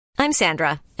I'm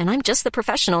Sandra, and I'm just the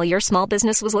professional your small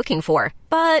business was looking for.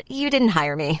 But you didn't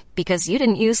hire me because you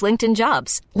didn't use LinkedIn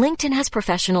Jobs. LinkedIn has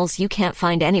professionals you can't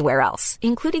find anywhere else,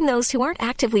 including those who aren't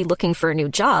actively looking for a new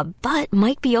job, but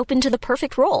might be open to the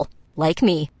perfect role, like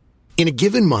me. In a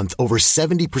given month, over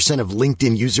 70% of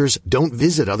LinkedIn users don't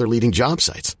visit other leading job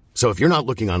sites. So if you're not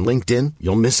looking on LinkedIn,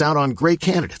 you'll miss out on great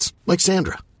candidates like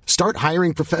Sandra. Start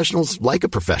hiring professionals like a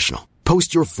professional.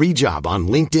 Post your free job on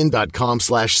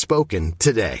linkedin.com/spoken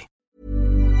today.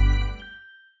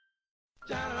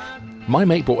 My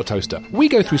mate bought a toaster. We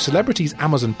go through celebrities'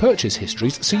 Amazon purchase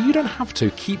histories so you don't have to.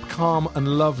 Keep calm and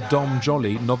love Dom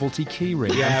Jolly novelty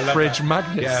keyring and fridge that.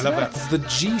 magnets. Yeah, I love that. The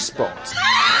G-Spot.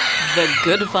 The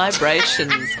Good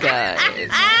Vibrations Guide.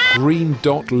 Green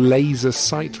Dot laser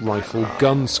sight rifle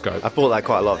gun scope. I've bought that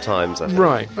quite a lot of times, I think.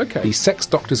 Right, okay. The Sex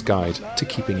Doctor's Guide to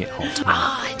Keeping It Hot.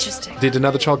 Ah, interesting. Did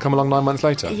another child come along 9 months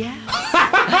later? Yeah.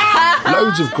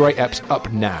 Loads of great eps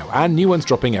up now, and new ones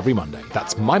dropping every Monday.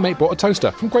 That's My Mate Bought a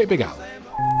Toaster from Great Big Owl.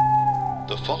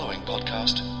 The following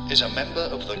podcast is a member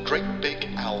of the Great Big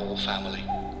Owl family.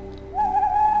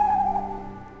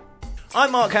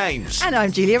 I'm Mark Haynes. And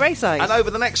I'm Julia Rayside. And over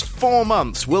the next 4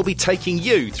 months, we'll be taking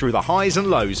you through the highs and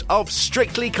lows of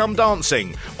Strictly Come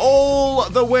Dancing. All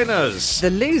the winners. The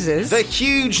losers. The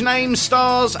huge name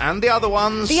stars and the other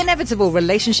ones. The inevitable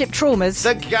relationship traumas.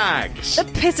 The gags. The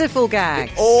pitiful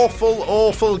gags. The awful,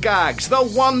 awful gags. The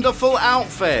wonderful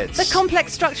outfits. The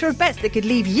complex structure of bets that could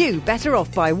leave you better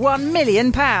off by £1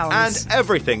 million. And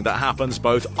everything that happens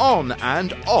both on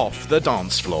and off the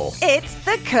dance floor. It's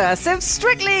the Curse of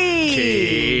Strictly.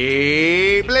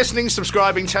 Keep listening,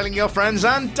 subscribing, telling your friends,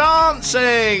 and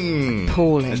dancing.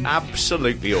 Appalling. It's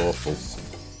absolutely awful.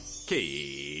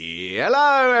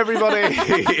 Hello, everybody.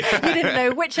 You didn't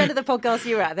know which end of the podcast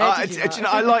you were at there, did you, Mark? Do you know,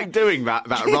 I like doing that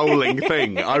rolling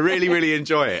thing. I really, really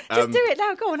enjoy it. Just do it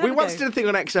now. Go on, have We a once go. did a thing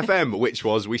on XFM, which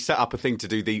was we set up a thing to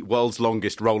do the world's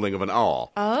longest rolling of an R.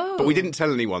 Oh. But we didn't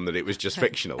tell anyone that it was just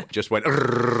fictional. It just went,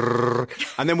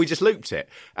 and then we just looped it.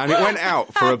 And it went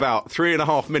out for about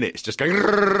 3.5 minutes, just going.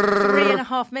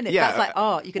 3.5 minutes? Yeah. That's like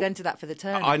art. You could enter that for the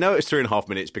turn. I know it was 3.5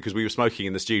 minutes because we were smoking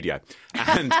in the studio.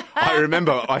 And I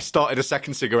remember I started a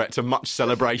second cigarette to much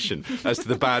celebration as to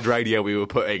the bad radio we were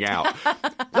putting out.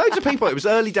 Loads of people, it was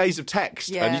early days of text,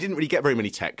 Yeah. and you didn't really get very many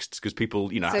texts because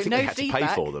people, I So think no they had to pay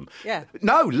feedback? for them. Yeah.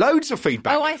 No, loads of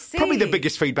feedback. Oh, I see. Probably the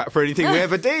biggest feedback for anything we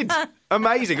ever did.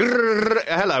 Amazing.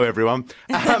 Hello, everyone.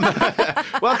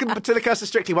 Welcome to the Curse of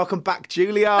Strictly. Welcome back,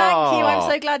 Julia. Thank you.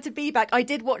 I'm so glad to be back. I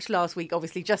did watch last week,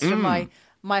 obviously, just from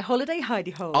my holiday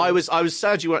hidey-hole. I was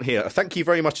sad you weren't here. Thank you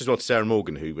very much as well to Sarah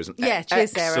Morgan, who was an cheers, Sarah.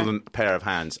 excellent pair of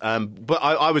hands. But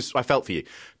I felt for you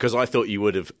because I thought you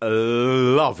would have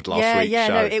loved last week's show.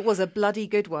 No, it was a bloody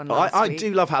good one last I week.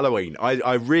 do love Halloween.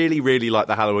 I really, really like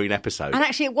the Halloween episode. And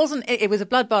actually, it wasn't. It was a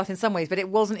bloodbath in some ways, but it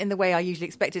wasn't in the way I usually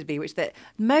expect it to be. Which I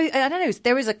don't know.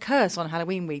 There is a curse on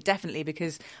Halloween week, definitely,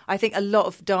 because I think a lot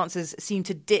of dancers seem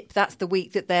to dip. That's the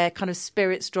week that their kind of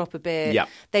spirits drop a bit. Yeah.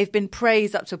 They've been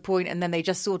praised up to a point, and then they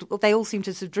just they all seem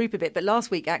to sort of droop a bit. But last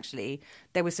week, actually,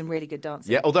 there was some really good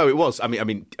dancing. Yeah, although it was. I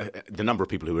mean, the number of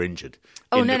people who were injured.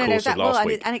 Oh in the course of last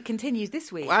week. And it continues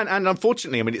this week. And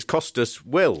unfortunately, I mean, it's cost us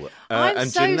Will I'm and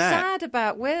so Jeanette. sad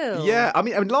about Will. Yeah, I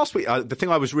mean, last week, the thing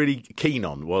I was really keen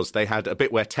on was they had a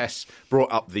bit where Tess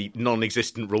brought up the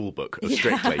non-existent rule book of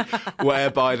Strictly,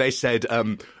 whereby they said,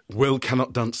 Will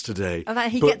cannot dance today. And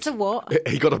that he but gets a what?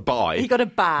 He got a bye. He got a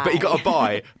bye. But he got a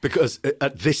bye because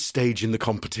at this stage in the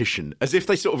competition, as if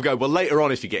they sort of go, well, later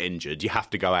on, if you get injured, you have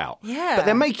to go out. Yeah. But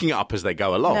they're making it up as they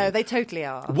go along. No, they totally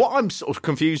are. What I'm sort of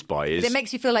confused by is... But it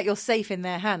makes you feel like you're safe in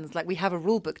their hands. Like, we have a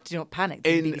rule book, do not panic.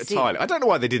 Entirely. I don't know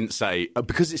why they didn't say,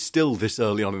 because it's still this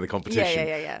early on in the competition,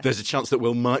 Yeah. there's a chance that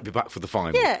Will might be back for the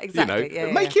final. Yeah,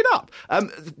 exactly. Make it up.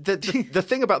 The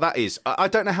thing about that is, I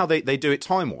don't know how they do it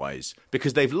time-wise,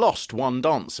 because they've lost one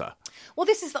dancer. Well,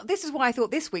 this is why I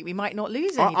thought this week we might not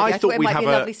lose anybody. I thought it we'd might have be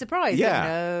a lovely surprise. Yeah.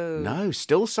 But No,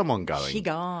 still someone going. She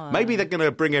gone. Maybe they're going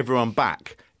to bring everyone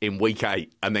back in week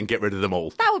 8 and then get rid of them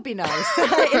all. That would be nice.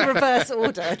 In reverse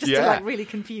order, just to really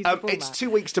confuse the format. It's 2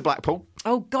 weeks to Blackpool.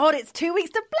 Oh, God, it's 2 weeks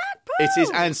to Blackpool. It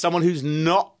is, and someone who's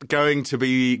not going to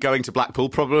be going to Blackpool,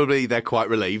 probably they're quite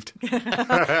relieved.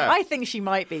 I think she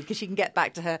might be, because she can get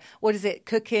back to her, what is it,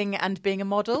 cooking and being a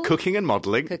model? Cooking and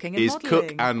modelling is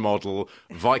cook and model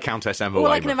Viscountess Emma All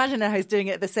Weymouth. I can imagine her is doing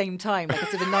it at the same time, like a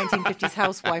sort of 1950s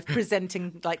housewife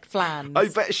presenting like flans. I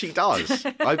bet she does.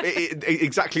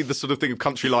 Exactly the sort of thing of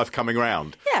country life coming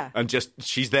round. Yeah. And just,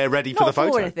 she's there ready for Not the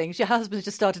photo. for anything. Her husband's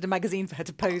just started a magazine for her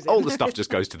to pose in. All the stuff just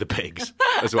goes to the pigs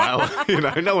as well.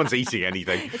 No one's eating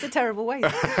anything. It's a terrible waste.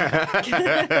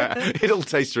 It all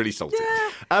tastes really salty.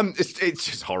 Yeah. It's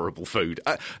just horrible food.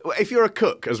 If you're a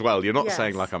cook as well, you're not Yes.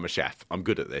 saying like I'm a chef. I'm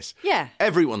good at this. Yeah.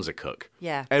 Everyone's a cook.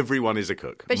 Yeah. Everyone is a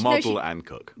cook. But Model and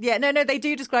cook. Yeah, no, they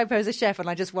do describe her as a chef, and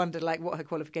I just wonder like what her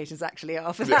qualifications actually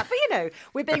are for that. But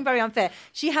we're being very unfair.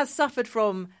 She has suffered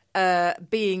from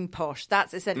being posh.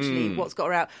 That's essentially what's got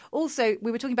her out. Also,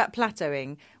 we were talking about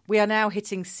plateauing. We are now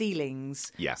hitting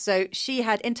ceilings. Yeah. So she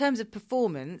had, in terms of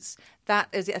performance,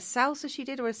 is it a salsa she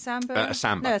did or a samba? A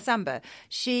samba. No, a samba.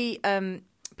 She,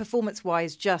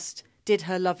 performance-wise, just did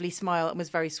her lovely smile and was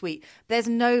very sweet. There's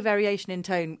no variation in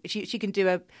tone. She can do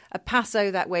a passo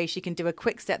that way. She can do a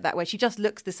quick step that way. She just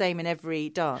looks the same in every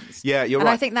dance. Yeah, you're and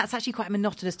right. I think that's actually quite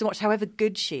monotonous to watch, however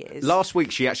good she is. Last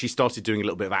week, she actually started doing a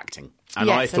little bit of acting. And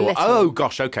Yes, I a thought, little. oh,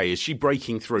 gosh, OK, is she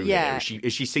breaking through Yeah. here?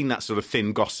 Is she seen that sort of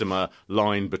thin gossamer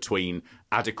line between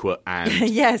adequate and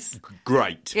Yes.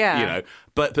 great? Yeah.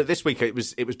 But this week, it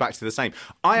was back to the same.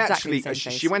 Exactly the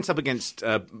same She face. went up against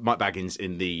Mike Baggins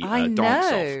in the I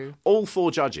dance-off. know. All 4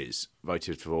 judges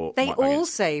voted for They Mike all Baggins.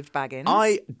 saved Baggins.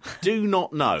 I do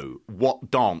not know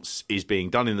what dance is being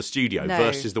done in the studio No.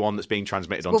 versus the one that's being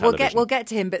transmitted on Well, television. we'll get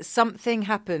to him, but something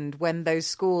happened when those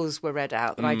scores were read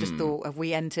out that I just thought, have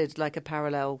we entered like a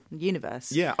parallel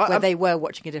universe? Yeah, where they were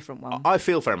watching a different one. I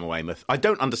feel for Emma Weymouth. I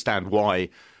don't understand why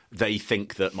they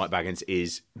think that Mike Baggins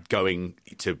is going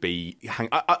to be...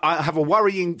 I have a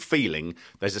worrying feeling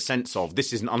there's a sense of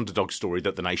this is an underdog story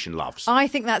that the nation loves. I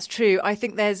think that's true. I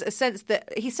think there's a sense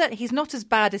that he's not as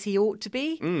bad as he ought to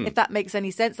be, if that makes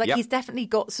any sense. Like, Yep. he's definitely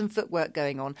got some footwork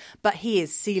going on, but he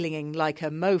is ceilinging like a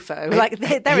mofo. Like,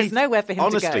 there is nowhere for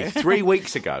him to go. Honestly, 3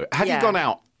 weeks ago, had he Yeah. gone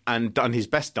out and done his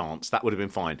best dance, that would have been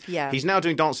fine. Yeah. He's now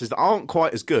doing dances that aren't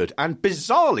quite as good, and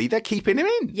bizarrely, they're keeping him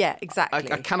in. Yeah,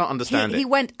 exactly. I cannot understand it. He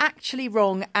went actually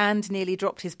wrong and nearly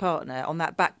dropped his partner on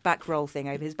that back roll thing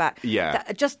over his back. Yeah.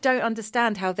 I just don't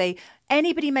understand how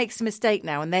anybody makes a mistake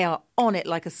now and they are on it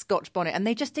like a Scotch bonnet and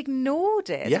they just ignored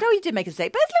it. Yeah. I know you did make a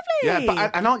mistake, but it's lovely.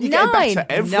 Yeah, and aren't you getting better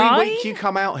every week you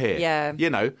come out here? Yeah.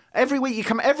 Every week you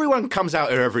come. Everyone comes out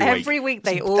here every week. Every week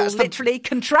they all That's literally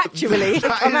contractually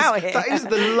come out here. That is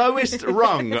the lowest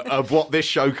rung of what this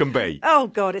show can be. Oh,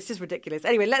 God, it's just ridiculous.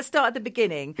 Anyway, let's start at the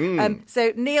beginning.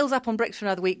 So Neil's up on bricks for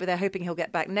another week, but they're hoping he'll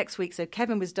get back next week. So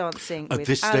Kevin was dancing At with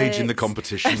this stage in the Alex.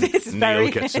 competition, This is Neil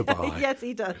gets a bye. Yes,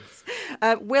 he does.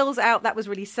 Will's out. That was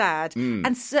really sad.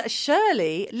 And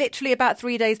Shirley, literally about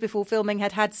 3 days before filming,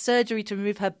 had surgery to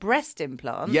remove her breast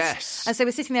implant. Yes. And so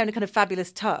we're sitting there in a kind of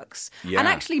fabulous tux Yeah. and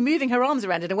actually moving her arms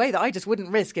around in a way that I just wouldn't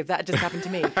risk if that had just happened to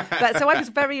me. But so I was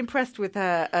very impressed with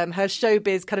her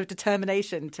showbiz kind of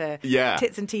determination to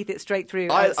tits and teeth it straight through.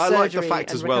 I like the surgery fact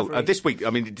and as well. recovery. This week, I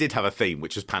mean, it did have a theme,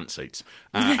 which was pantsuits.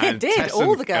 It did, Tess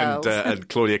all and, the girls. And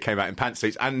Claudia came out in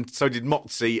pantsuits, and so did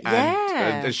Motzi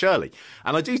Yeah. and Shirley.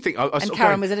 And I do think... I was and sort of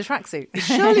Karen going, was in a tracksuit. Is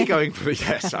Shirley going for...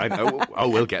 Yes, I know. Oh,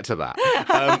 we'll get to that.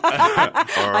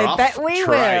 I bet we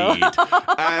will.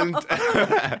 And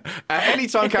any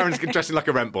time Karen's dressing like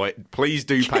a rent boy, please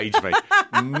do page me.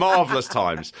 Marvellous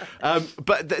times.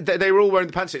 But they were all wearing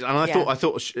the pantsuits, and I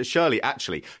thought Shirley,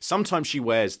 actually, sometimes she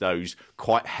wears those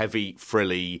quite heavy,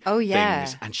 frilly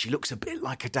things, and she looks a bit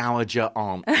like a dowager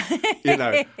aunt.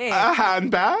 A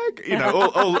handbag,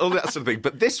 all that sort of thing.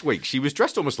 But this week, she was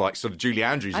dressed almost like sort of Julie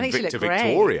Andrews and Victor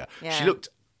Victoria. Yeah. She looked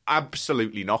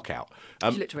absolutely knockout.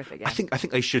 She looked terrific. Yeah. I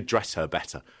think they should dress her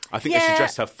better. I think they should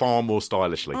dress her far more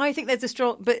stylishly. I think there's a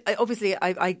strong, but obviously,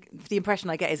 the impression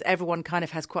I get is everyone kind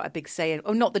of has quite a big say in,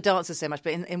 not the dancers so much,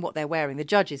 but in what they're wearing. The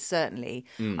judges certainly.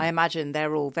 I imagine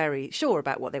they're all very sure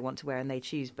about what they want to wear and they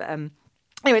choose. But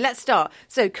anyway, let's start.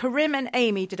 So Karim and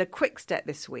Amy did a quick step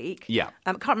this week. Yeah.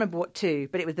 Can't remember what to,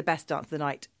 but it was the best dance of the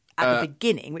night at the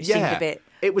beginning, which seemed a bit...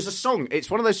 It was a song. It's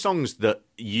one of those songs that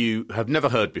you have never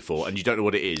heard before and you don't know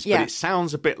what it is, Yeah. but it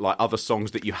sounds a bit like other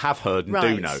songs that you have heard and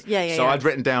do know. Yeah, so I'd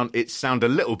written down, it sounded a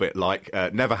little bit like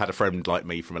Never Had a Friend Like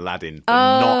Me from Aladdin,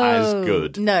 but not as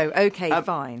good. No, okay,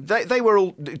 fine. They were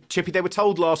all, Chippy, they were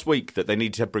told last week that they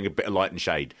needed to bring a bit of light and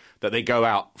shade, that they go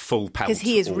out full pelt Because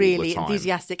he is all really the time.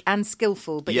 enthusiastic and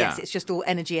skillful, but Yeah. yes, it's just all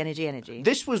energy.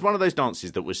 This was one of those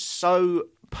dances that was so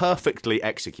perfectly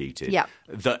executed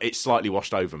that it slightly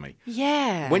washed over me.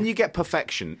 Yeah. When you get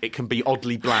perfection, it can be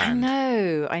oddly bland.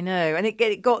 I know. And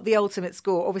it got the ultimate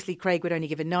score. Obviously, Craig would only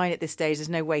give a 9 at this stage. There's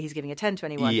no way he's giving a 10 to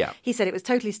anyone. Yeah. He said it was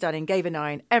totally stunning, gave a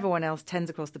 9. Everyone else 10s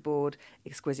across the board.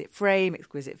 Exquisite frame,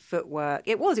 exquisite footwork.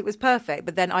 It was perfect.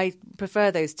 But then I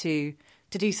prefer those two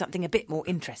to do something a bit more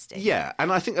interesting. Yeah,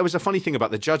 and I think there was a funny thing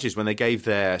about the judges when they gave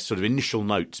their sort of initial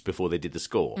notes before they did the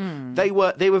score. They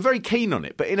were very keen on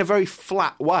it, but in a very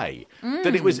flat way.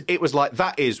 That it was like,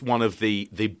 that is one of the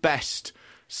best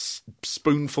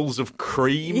spoonfuls of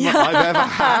cream I've ever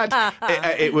had.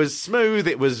 It was smooth.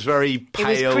 It was very pale.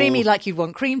 It was creamy like you'd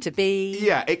want cream to be.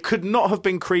 Yeah, it could not have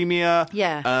been creamier.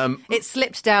 Yeah. It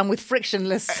slipped down with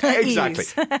frictionless exactly.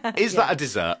 ease. Is that a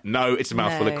dessert? No, it's a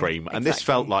mouthful of cream. And this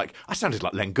felt like, I sounded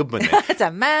like Len Goodman then. It's a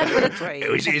mouthful of cream.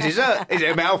 Is it a dessert? Is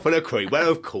it a mouthful of cream?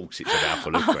 Well, of course it's a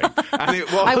mouthful of cream. And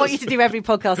it was. I want you to do every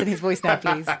podcast in his voice now,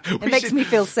 please. It makes me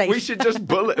feel safe. We should just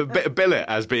bill it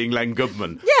as being Len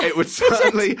Goodman. Yeah, it would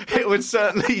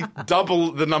certainly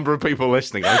double the number of people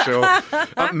listening, I'm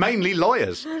sure. Mainly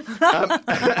lawyers.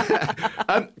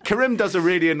 Karim does a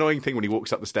really annoying thing when he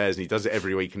walks up the stairs, and he does it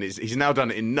every week, and he's now done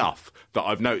it enough that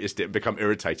I've noticed it and become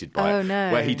irritated by it.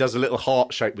 No. Where he does a little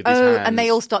heart shape with his hands. And they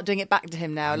all start doing it back to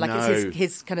him now, like it's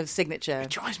his kind of signature. It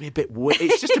drives me a bit weird.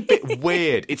 It's just a bit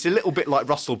weird. It's a little bit like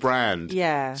Russell Brand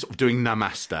sort of doing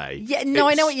namaste. Yeah, no,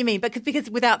 I know what you mean, but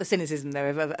because without the cynicism,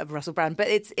 though, of Russell Brand. But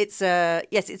it's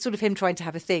sort of him trying to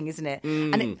have a thing, isn't it?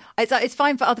 And it's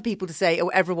fine for other people to say, oh,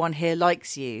 everyone here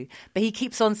likes you. But he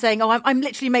keeps on saying, oh, I'm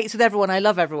literally mates with everyone. I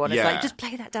love everyone. It's like, just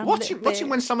play that down a little bit. Watching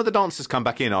when some of the dancers come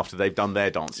back in after they've done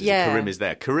their dances, and Karim is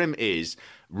there. Karim is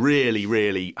really,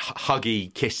 really huggy,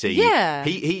 kissy. Yeah.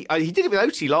 He did it with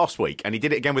Oti last week, and he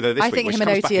did it again with her this week. I think him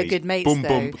and Oti are good mates, boom, though.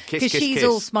 boom, kiss, because she's kiss.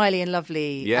 all smiley and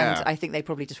lovely, yeah. and I think they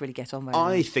probably just really get on very well.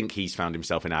 I think he's found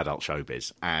himself in adult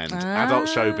showbiz, and adult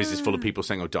showbiz is full of people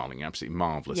saying, oh, darling, you're absolutely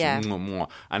marvellous. Yeah.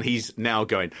 And he's now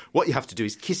going, what you have to do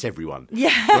is kiss everyone.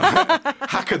 Yeah. Right?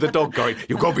 Hacker the dog going,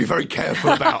 you've got to be very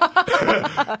careful about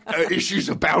issues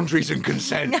of boundaries and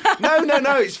consent.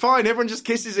 No, it's fine. Everyone just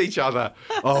kisses each other.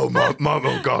 Oh,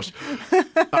 oh gosh.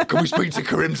 Can we speak to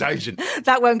Karim's agent?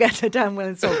 That won't get her down well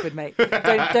in Salford, mate.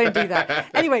 Don't do that.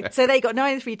 Anyway, so they got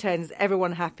 9 3/10s,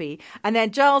 everyone happy. And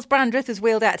then Giles Brandreth was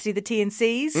wheeled out to do the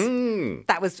T&Cs.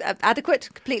 That was adequate,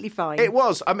 completely fine. It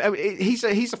was. He's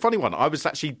a funny one. I was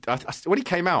actually, when he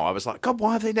came out, I was like, God,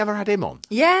 why have they never had him on?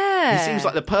 Yeah. He seems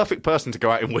like the perfect person to go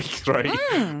out in week 3.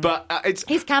 But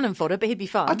he's cannon fodder, but he'd be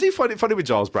fun. I do find it funny with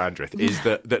Giles Brandreth is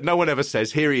that no one ever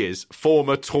says, here he is,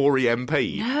 former Tory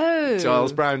MP. No.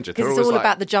 Giles Brandreth. Because it's all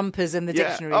about the jumpers and the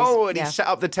dictionaries. Oh, and he set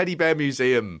up the Teddy Bear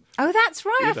Museum. Oh, that's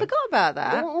right. I forgot about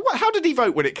that. How did he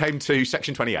vote when it came to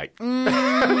Section 28?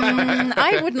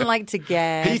 I wouldn't like to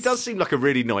guess. He does seem like a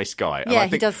really nice guy. Yeah,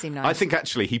 he does seem nice. I think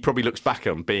actually he probably looks back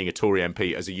on being a Tory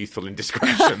MP as a youthful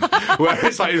indiscretion. Where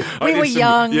it's like, we were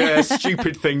young. Yeah,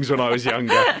 stupid things when I was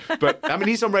younger. But, I mean,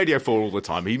 he's on Radio 4 all the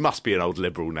time. He must be an old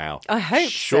Liberal now. I hope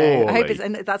Surely. so. I hope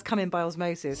and that's coming by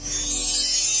osmosis.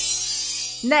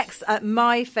 Next,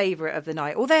 my favourite of the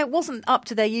night, although it wasn't up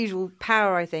to their usual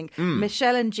power, I think,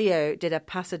 Michelle and Gio did a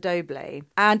Paso Doble.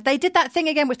 And they did that thing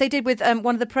again, which they did with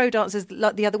one of the pro dancers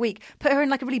the other week, put her in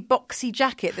like a really boxy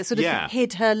jacket that sort of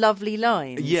hid her lovely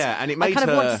lines. Yeah, and it made I kind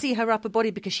of want to see her upper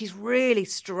body because she's really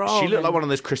strong. She looked like one of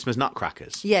those Christmas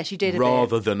nutcrackers. Yeah, she did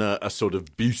rather than a sort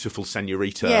of beautiful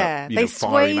senorita. Yeah, they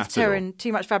swathed her in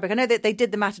too much fabric. I know that they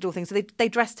did the matador thing, so they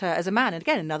dressed her as a man. And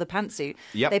again, another pantsuit.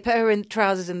 Yep. They put her in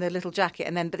trousers and the little jacket,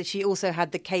 but she also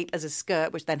had the cape as a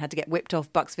skirt, which then had to get whipped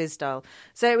off Bucks Fizz style.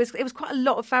 So it was quite a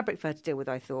lot of fabric for her to deal with,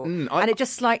 I thought. And it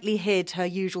just slightly hid her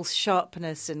usual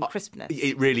sharpness and crispness.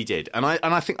 It really did. And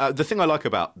I think the thing I like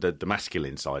about the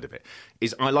masculine side of it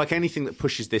is I like anything that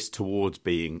pushes this towards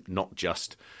being not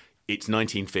just it's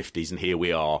 1950s and here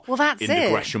we are in the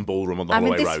Gresham Ballroom on the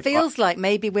Holloway Road. This feels like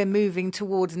maybe we're moving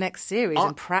towards next series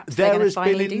and perhaps they're going to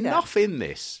finally do that. There has been enough in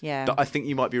this that I think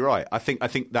you might be right. I think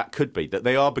that could be, that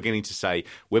they are beginning to say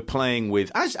we're playing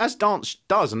with, as dance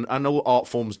does and all art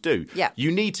forms do. Yeah.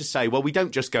 You need to say, well, we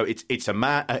don't just go, it's a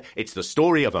man, it's the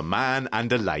story of a man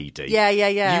and a lady. Yeah.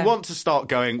 You want to start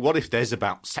going, what if there's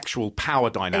about sexual power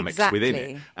dynamics within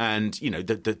it? And,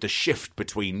 the shift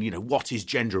between, what is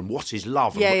gender and what is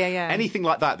love. Yeah. Anything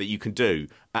like that you can do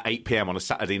at 8 p.m. on a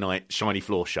Saturday night shiny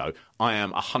floor show, I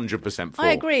am 100% for.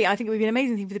 I agree. I think it would be an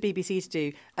amazing thing for the BBC to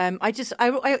do.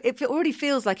 It already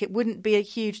feels like it wouldn't be a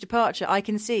huge departure. I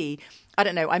can see, I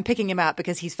don't know, I'm picking him out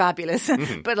because he's fabulous,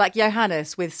 but like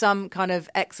Johannes with some kind of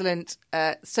excellent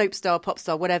soap star, pop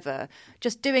star, whatever,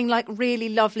 just doing like really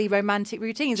lovely romantic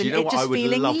routines. Do you know and what just I would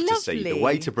feeling love lovely. to see? The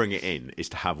way to bring it in is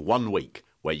to have 1 week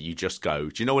where you just go,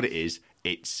 do you know what it is?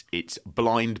 it's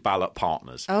blind ballot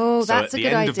partners. Oh, so that's a good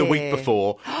idea. at the end of the week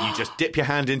before, you just dip your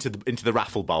hand into the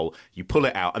raffle bowl, you pull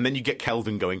it out, and then you get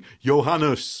Kelvin going,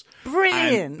 Johannes.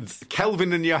 Brilliant. And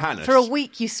Kelvin and Johannes. For a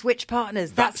week, you switch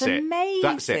partners. That's amazing.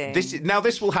 That's it. Now,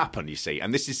 this will happen, you see,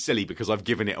 and this is silly because I've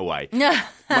given it away.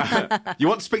 You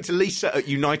want to speak to Lisa at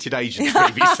United Agents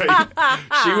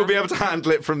BBC. She will be able to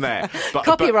handle it from there.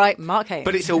 Copyright, Mark Hayes.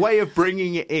 But it's a way of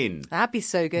bringing it in. That'd be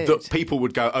so good. That people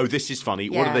would go, oh, this is funny.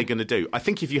 What are they going to do? I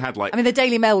think if you had like... I mean, the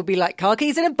Daily Mail would be like, car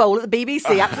keys in a bowl at the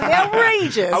BBC. Absolutely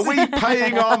outrageous. Are we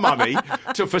paying our money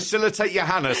to facilitate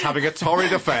Johannes having a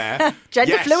torrid affair?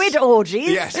 Gender fluid orgies.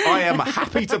 Yes, I am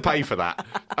happy to pay for that.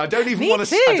 I don't even want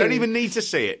to. I don't even need to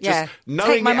see it. Yeah. Just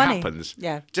knowing it happens.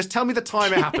 Yeah. Just tell me the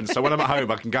time it happens, so when I'm at home,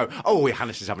 I can go, oh,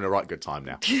 Johannes is having a right good time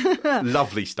now.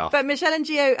 Lovely stuff. But Michelle and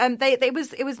Gio,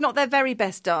 it was not their very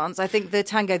best dance. I think the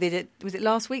tango they did, was it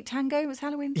last week? Tango? It was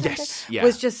Halloween tango? Yes, yeah.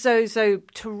 Was just so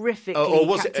terrifically or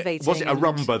was captivating. Was it a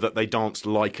rumba that they danced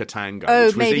like a tango? Oh, which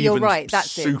was maybe you're even right.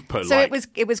 That's super it. So it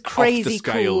was crazy, off the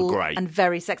scale, cool, great. and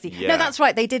very sexy. Yeah. No, that's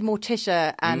right. They did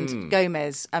Morticia and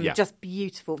Gomez. Just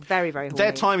beautiful, very, very horny.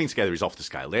 Their timing together is off the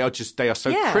scale. They are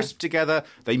so crisp together.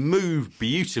 They move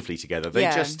beautifully together. They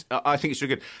I think it's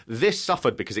really good. This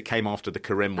suffered because it came after the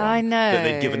Karim one. I know. That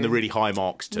they'd given the really high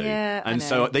marks to. Yeah, and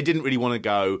so they didn't really want to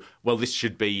go, well, this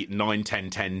should be 9, 10,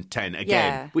 10, 10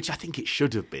 again, which I think it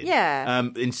should have been. Yeah.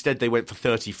 Instead, they went for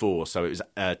 34, so it was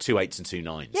 2 8s and 2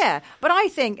 9s. Yeah, but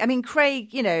I mean,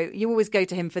 Craig, you always go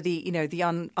to him for the, the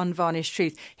unvarnished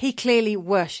truth. He clearly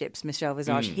worships Michelle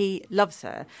Visage. He loves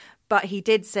her. But he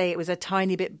did say it was a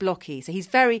tiny bit blocky. So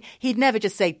he'd never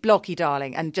just say blocky,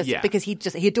 darling, and just because he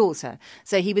adores her.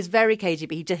 So he was very cagey,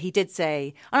 but he did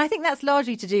say, and I think that's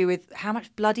largely to do with how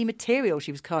much bloody material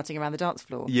she was carting around the dance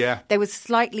floor. Yeah. There was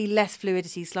slightly less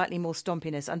fluidity, slightly more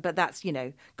stompiness, but that's,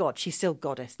 God, she's still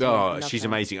goddess. Oh, she's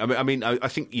amazing. I mean, I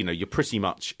think, you're pretty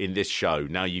much in this show.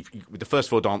 Now, the first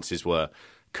 4 dances were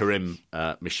Karim,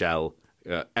 Michelle,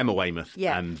 Emma Weymouth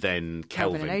and then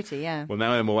Kelvin. And Oti, Well,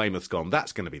 now Emma Weymouth's gone.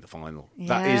 That's going to be the final.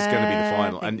 That is going to be the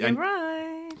final. And you're right.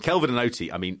 Kelvin and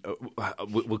Oti, I mean,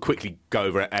 we'll quickly go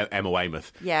over Emma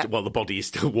Weymouth. Yeah. Well, the body is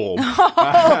still warm.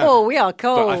 Oh, we are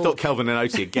cold. But I thought Kelvin and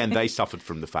Oti, again, they suffered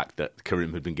from the fact that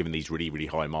Karim had been given these really, really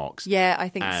high marks. Yeah, I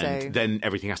think and so. then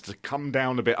everything has to come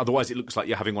down a bit. Otherwise, it looks like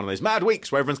you're having one of those mad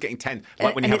weeks where everyone's getting 10.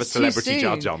 Like when you have a celebrity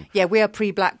judge on. Yeah, we are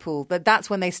pre-Blackpool. But that's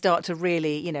when they start to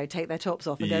really, take their tops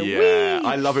off and go, yeah, wee!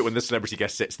 I love it when the celebrity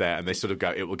guest sits there and they sort of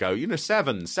go, it will go,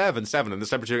 7, 7, 7. And the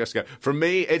celebrity guest will go, from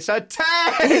me, it's a 10!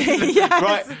 Yes.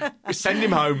 Right, send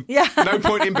him home. Yeah. No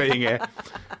point in being here.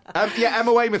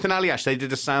 Emma Weymouth and Aliash, they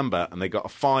did a samba and they got a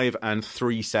 5 and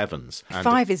 3 7s. And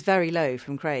 5 is very low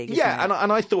from Craig. Yeah,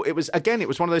 and I thought it was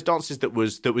one of those dances that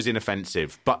was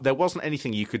inoffensive, but there wasn't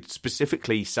anything you could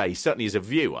specifically say, certainly as a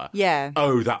viewer. Yeah.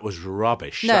 Oh, that was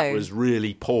rubbish. No. That was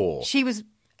really poor. She was.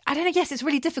 I don't know. Yes, it's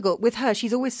really difficult with her.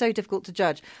 She's always so difficult to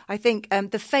judge. I think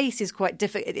the face is quite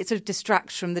difficult. It sort of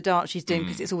distracts from the dance she's doing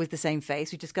because it's always the same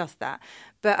face. We discussed that.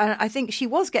 But I think she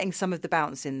was getting some of the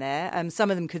bounce in there. Some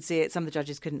of them could see it. Some of the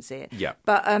judges couldn't see it. Yeah.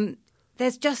 But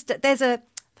there's a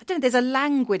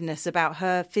languidness about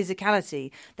her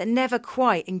physicality that never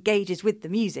quite engages with the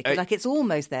music. Like it's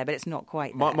almost there, but it's not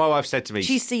quite there. My wife said to me,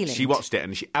 she's ceilinged. She watched it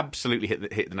and she absolutely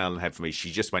hit the nail on the head for me.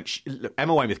 She just went, look,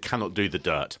 Emma Weymouth cannot do the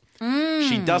dirt.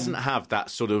 She doesn't have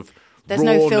that sort of There's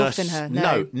rawness. no filth in her.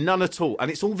 No, none at all.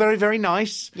 And it's all very, very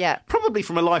nice. Yeah. Probably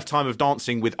from a lifetime of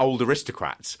dancing with old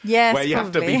aristocrats. Yes, where you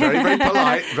probably. have to be very, very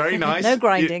polite, very nice. No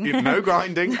grinding. No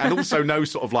grinding. And also no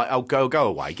sort of like, oh, go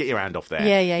away, get your hand off there.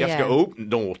 Yeah, You have to go, oh,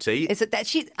 naughty. It's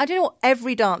I don't know what,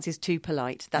 every dance is too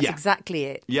polite. That's exactly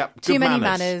it. Yep. Too many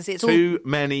manners. It's too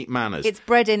many manners. It's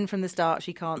bred in from the start.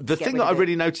 She can't. The thing that I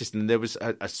really noticed, and there was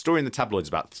a story in the tabloids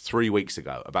about 3 weeks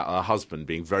ago about her husband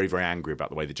being very, very angry about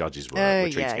the way the judges were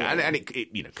treating her. And it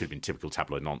could have been typical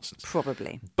tabloid nonsense.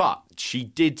 Probably. But she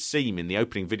did seem, in the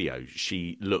opening video,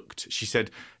 she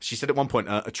said at one point,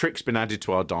 a trick's been added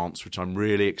to our dance, which I'm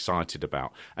really excited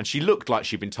about. And she looked like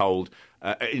she'd been told,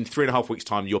 in 3.5 weeks'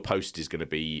 time, your post is going to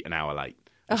be an hour late.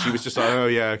 And she was just like, oh,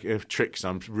 yeah, tricks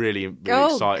I'm really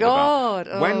excited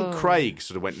about. When Craig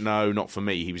sort of went, no, not for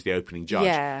me, he was the opening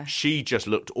judge, she just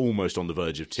looked almost on the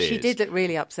verge of tears. She did look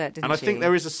really upset, didn't she? And I think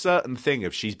there is a certain thing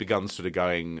of she's begun sort of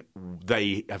going,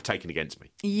 they have taken against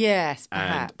me. Yes,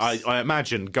 perhaps. And I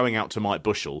imagine going out to Mike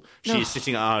Bushell, she is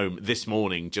sitting at home this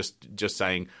morning just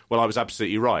saying, well, I was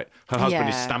absolutely right. Her husband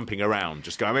is stamping around,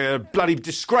 just going, a bloody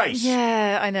disgrace.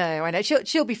 Yeah, I know.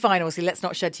 She'll be fine, obviously. Let's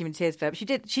not shed too many tears for her.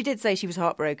 But she did say she was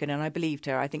heartbroken heartbroken, and I believed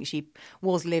her. I think she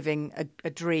was living a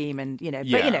dream, and but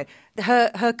Yeah.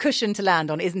 her cushion to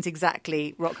land on isn't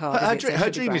exactly rock hard. Her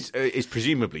dream is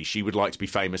presumably she would like to be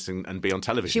famous and be on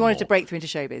television. She wanted more. to break through into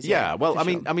showbiz. Yeah, well, for I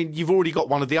sure. mean, you've already got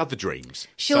one of the other dreams.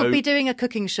 She'll be doing a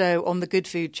cooking show on the Good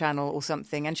Food channel or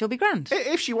something, and she'll be grand.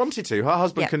 If she wanted to, her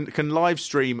husband can live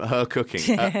stream her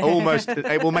cooking. Almost,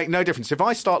 it will make no difference. If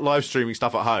I start live streaming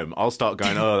stuff at home, I'll start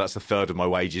going, "Oh, that's a third of my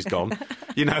wages gone."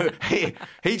 He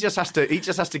just has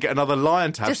to get another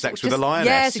lion to have sex with a lioness.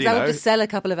 Yes, exactly. Just sell a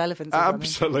couple of elephants.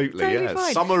 Absolutely, totally yeah.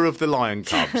 fine. Summer of the lion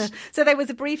cubs. So there was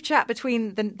a brief chat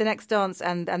between the next dance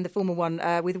and the former one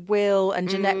with Will, and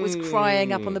Jeanette was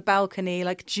crying up on the balcony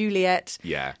like Juliet.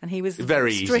 Yeah, and he was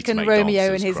very stricken easy to make Romeo in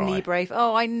dancers his cry. knee brace.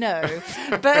 Oh, I know,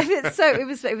 but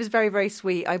it was very, very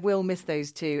sweet. I will miss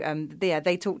those two.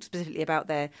 They talked specifically about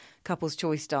their couple's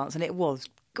choice dance, and it was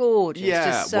gorgeous,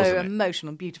 just so emotional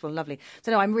and beautiful and lovely.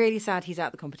 So no, I'm really sad he's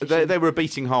out the competition. They were a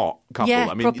beating heart couple. Yeah,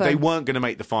 I mean, proper. they weren't going to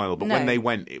make the final, but No. when they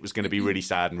went, it was going to be really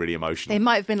sad and really emotional. They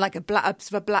might have been like a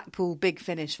Blackpool big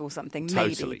finish or something.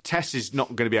 Totally. Maybe. Tess is not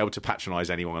going to be able to patronise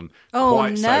anyone Oh,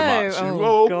 quite so no. much.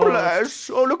 Oh, God. Bless.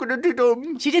 Oh, look at the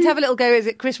dum. She did have a little go. Is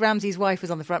it Chris Ramsey's wife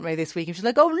was on the front row this week, and she's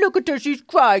like, "Oh, look at her, she's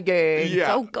crying."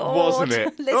 Yeah, oh God, wasn't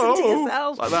it? Listen to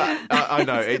yourself. Like that. I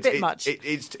know It's a bit much.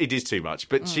 It is too much.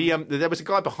 But she, there was a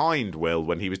guy behind Will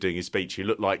when he was doing his speech who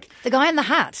looked like The guy in the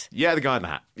hat. the guy in the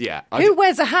hat. Yeah, Who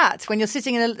wears a hat when you're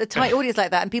sitting in a tight audience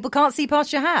like that and people can't see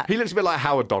past your hat? He looks a bit like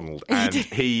Howard Donald, and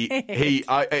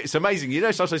it's amazing.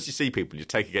 Sometimes you see people, you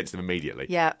take against them immediately.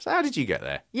 Yeah. So how did you get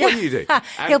there? Yeah. What do you do?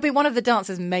 He'll be one of the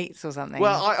dancers' mates or something.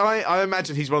 Well, I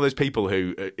imagine he's one of those people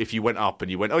who, if you went up and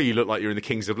you went, "Oh, you look like you're in the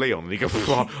Kings of Leon," and you go,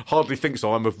 "Well, hardly think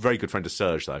so. I'm a very good friend of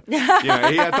Serge, though." He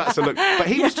had that sort of look, but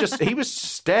he was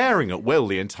staring at Will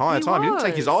the entire time. He didn't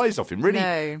take his eyes off him.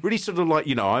 Really sort of like,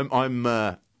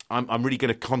 I'm really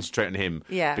going to concentrate on him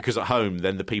because at home,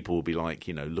 then the people will be like,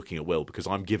 looking at Will because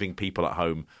I'm giving people at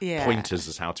home pointers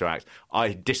as how to act.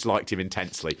 I disliked him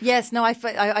intensely. Yes, no, I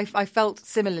felt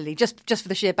similarly, just for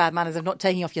the sheer bad manners of not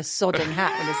taking off your sodding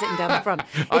hat when you're sitting down the front.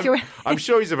 I'm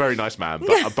sure he's a very nice man,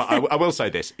 but I will say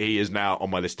this, he is now on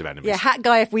my list of enemies. Yeah, hat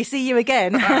guy, if we see you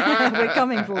again, we're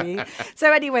coming for you.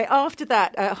 So anyway, after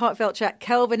that heartfelt chat,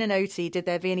 Kelvin and Oti did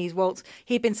their Viennese waltz.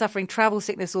 He'd been suffering travel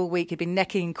sickness all week. He'd been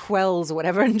necking quells or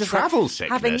whatever. And just travel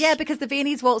sickness? Because the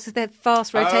Viennese waltz is their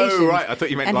fast rotation. Oh, right. I thought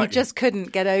you meant and like... he just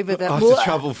couldn't get over the... I have to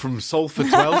travel from Salford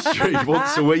to Elstree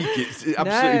once a week. It's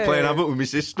absolutely playing havoc with my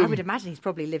system. I would imagine he's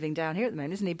probably living down here at the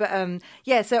moment, isn't he? But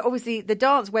so obviously the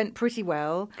dance went pretty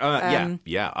well. I mean,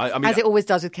 as it always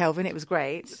does with Kelvin, it was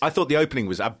great. I thought the opening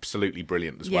was absolutely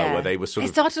brilliant as well, where they were sort of...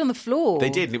 It started on the floor. They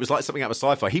did, and it was like something out of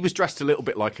sci-fi. He was dressed a little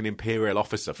bit like an Imperial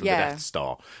officer from the Death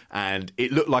Star, and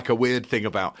it looked like a weird thing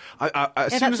about...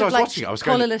 as soon as I was watching it, I was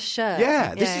going... collarless shirt.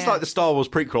 Yeah, this is like the Star Wars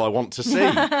prequel I want to see,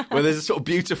 where there's a sort of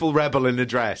beautiful rebel in a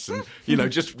dress, and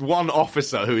just one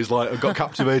officer who is like got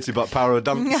captivated by power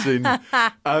dancing. But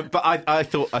I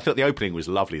thought the opening was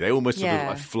lovely. They almost sort of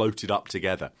like floated up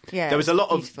together. Yeah, there was a lot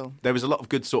of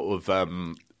good sort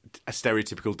of.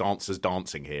 Stereotypical dancers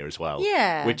dancing here as well.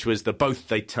 Yeah. Which was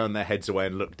they turn their heads away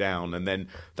and look down, and then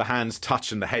the hands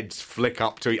touch and the heads flick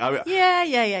up to each other.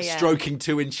 Yeah. Stroking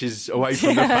 2 inches away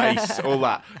from the face, all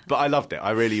that. But I loved it.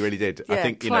 I really, really did. Yeah, I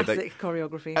think classic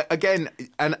choreography. Again,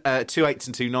 and 2 8s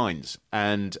and 2 9s,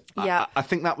 and I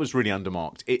think that was really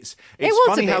undermarked. It was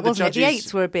funny a bit, how the wasn't judges... it? The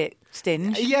 8s were a bit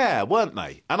stinged. Yeah, weren't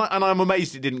they? And I'm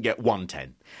amazed it didn't get 1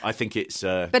 10. I think it's...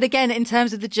 But again, in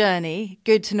terms of the journey,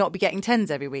 good to not be getting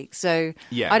 10s every week. So,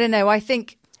 I don't know. I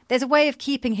think there's a way of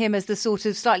keeping him as the sort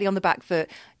of slightly on the back foot.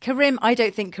 Karim, I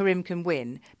don't think Karim can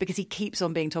win because he keeps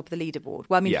on being top of the leaderboard.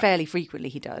 Well, I mean, fairly frequently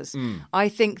he does. I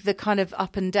think the kind of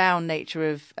up and down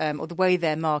nature of, or the way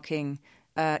they're marking...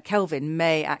 Kelvin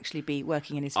may actually be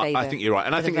working in his favour. I think you're right.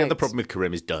 And I think the other problem with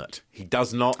Karim is dirt. He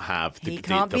does not have the He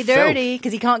can't the be filth. dirty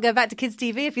because he can't go back to kids'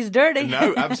 TV if he's dirty.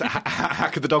 No, absolutely. How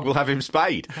could the dog will have him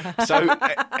spayed? So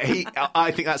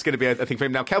I think that's going to be a thing for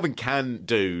him. Now, Kelvin can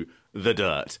do the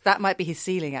dirt. That might be his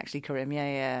ceiling, actually, Karim.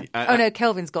 Yeah. Oh, no,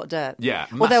 Kelvin's got dirt. Yeah,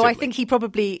 Although I massively. think he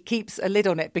probably keeps a lid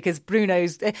on it because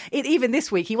Bruno's... even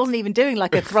this week, he wasn't even doing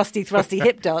like a thrusty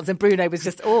hip dance and Bruno was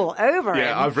just all over him.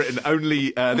 Yeah, I've written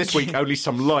only this week only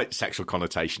some light sexual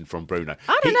connotation from Bruno.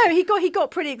 I don't know. He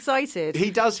got pretty excited.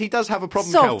 He does have a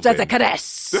problem, Soft Kelvin. as a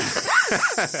caress.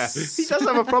 He does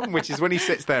have a problem, which is when he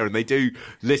sits there and they do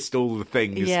list all the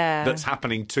things that's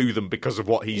happening to them because of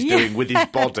what he's doing with his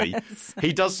body.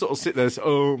 He does sort of sit there.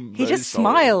 He just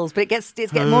smiles, but it's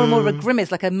getting more and more of a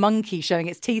grimace, like a monkey showing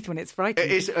its teeth when it's frightened.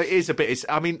 It is a bit.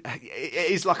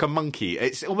 It is like a monkey.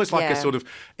 It's almost like a sort of,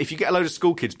 if you get a load of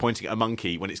school kids pointing at a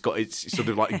monkey when it's got its sort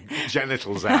of like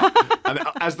genitals out, and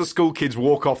as the school kids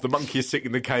walk off, the monkey is sitting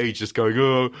in the cage just going,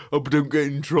 oh, but don't get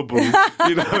in trouble.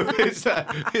 There's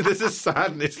a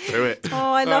sadness to it.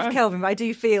 Oh, I love Kelvin, but I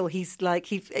do feel he's like,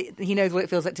 he knows what it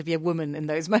feels like to be a woman in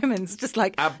those moments. Just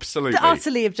like absolutely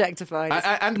utterly objectified.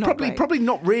 And probably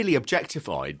not really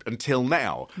objectified until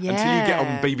now. Until you get on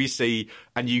BBC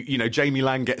and Jamie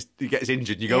Lang gets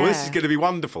injured and you go, this is going to be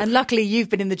wonderful. And luckily you've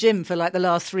been in the gym for like the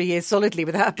last 3 years solidly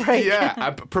without a break.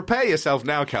 Yeah, prepare yourself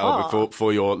now, Calvin,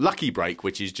 for your lucky break,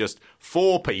 which is just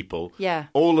 4 people,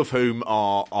 all of whom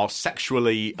are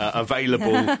sexually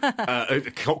available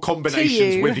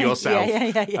combinations with yourself.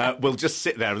 Will just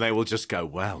sit there and they will just go,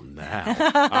 well,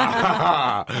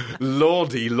 now.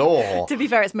 Lordy law. To be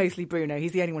fair, it's mostly Bruno.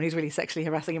 He's the only one who's really sexually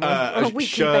harassing him on a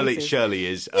weekly basis. Shirley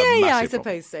is I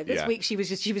suppose so. This week she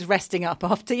was resting up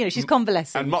after, she's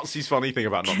convalescing. And Motsy's funny thing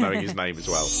about not knowing his name as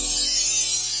well.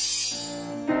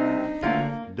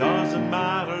 Doesn't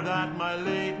matter that my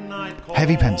late night call.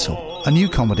 Heavy Pencil, a new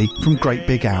comedy from Great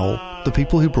Big Owl, the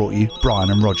people who brought you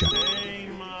Brian and Roger.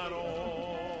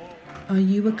 Are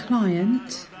you a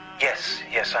client? Yes,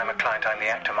 I'm a client. I'm the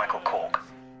actor Michael Cork.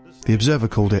 The Observer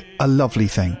called it a lovely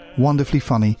thing, wonderfully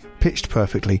funny, pitched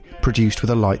perfectly, produced with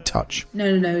a light touch.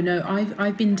 No.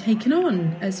 I've been taken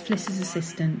on as Fliss's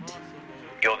assistant.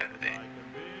 You're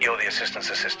the assistant's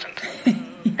assistant.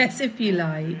 Yes, if you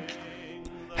like.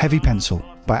 Heavy Pencil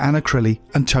by Anna Crilly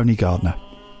and Tony Gardner.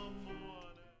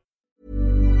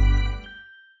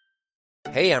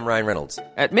 Hey, I'm Ryan Reynolds.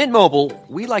 At Mint Mobile,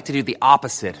 we like to do the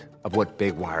opposite of what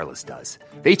Big Wireless does.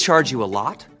 They charge you a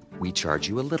lot, we charge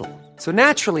you a little. So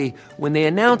naturally, when they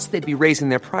announced they'd be raising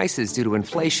their prices due to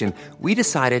inflation, we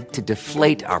decided to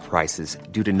deflate our prices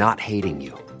due to not hating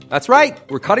you. That's right.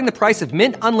 We're cutting the price of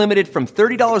Mint Unlimited from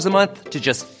 $30 a month to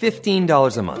just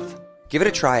 $15 a month. Give it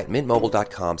a try at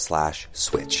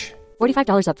mintmobile.com/switch.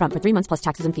 $45 up front for 3 months plus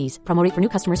taxes and fees. Promo rate for new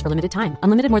customers for limited time.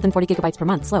 Unlimited more than 40 gigabytes per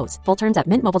month. Slows full terms at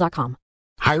mintmobile.com.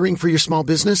 Hiring for your small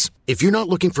business? If you're not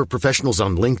looking for professionals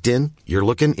on LinkedIn, you're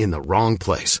looking in the wrong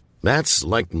place. That's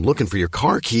like looking for your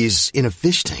car keys in a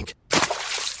fish tank.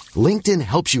 LinkedIn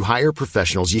helps you hire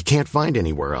professionals you can't find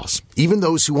anywhere else, even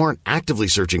those who aren't actively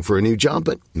searching for a new job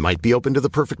but might be open to the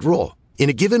perfect role. In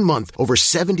a given month, over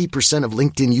 70% of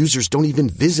LinkedIn users don't even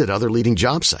visit other leading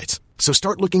job sites. So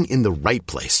start looking in the right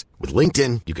place. With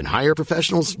LinkedIn, you can hire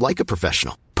professionals like a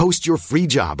professional. Post your free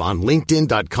job on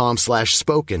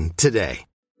linkedin.com/spoken today.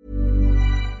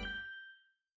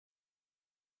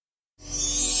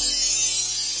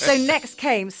 So next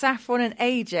came Saffron and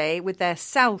AJ with their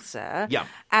salsa. Yeah.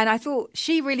 And I thought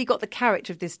she really got the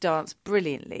character of this dance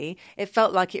brilliantly. It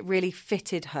felt like it really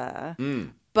fitted her.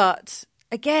 But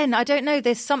again, I don't know,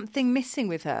 there's something missing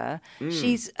with her.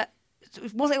 She's...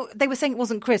 they were saying it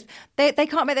wasn't crisp. They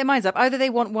can't make their minds up. Either they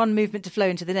want one movement to flow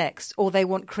into the next, or they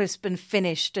want crisp and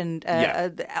finished and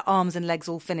arms and legs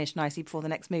all finished nicely before the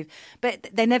next move. But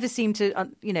they never seem to,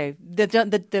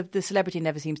 the celebrity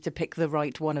never seems to pick the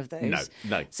right one of those.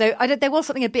 No. So there was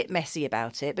something a bit messy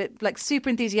about it, but like super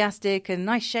enthusiastic and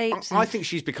nice shapes. I think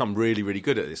she's become really, really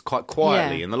good at this quite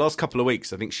quietly. Yeah. In the last couple of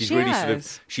weeks, I think she's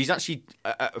she's actually,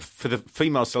 for the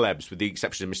female celebs, with the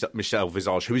exception of Michelle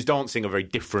Visage, who is dancing a very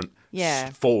different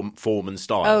form and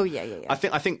style. Oh yeah. I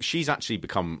think she's actually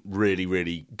become really,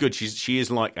 really good. She is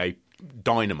like a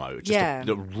dynamo, just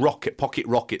a pocket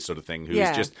rocket sort of thing, who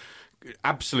is just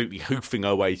absolutely hoofing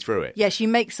her way through it. Yeah, she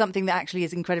makes something that actually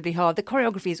is incredibly hard. The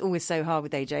choreography is always so hard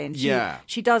with AJ, and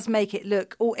she does make it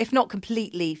look, or if not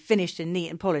completely finished and neat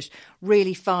and polished,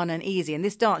 really fun and easy. And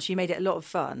this dance, she made it a lot of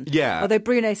fun. Yeah. Although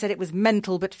Bruno said it was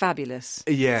mental but fabulous.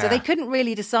 Yeah. So they couldn't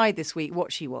really decide this week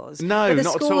what she was. No, but the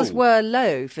not at all. scores were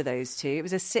low for those two. It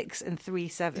was a 6 and 3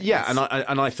 7s. Yeah,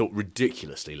 and I thought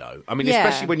ridiculously low. I mean,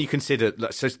 especially when you consider,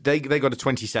 so they got a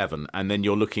 27, and then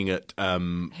you're looking at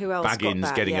who else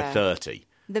Baggins getting a 30.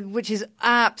 Which is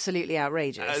absolutely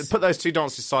outrageous. Put those two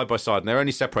dances side by side, and they're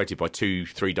only separated by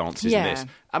 2-3 dances in this.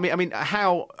 I mean,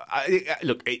 how?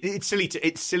 Look, it's silly.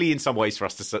 It's silly in some ways for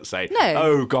us to say,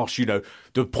 "Oh gosh,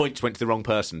 the points went to the wrong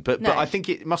person." But I think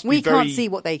it must be we very. We can't see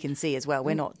what they can see as well.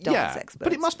 We're not dance experts.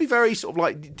 But it must be very sort of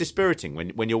like dispiriting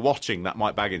when you're watching that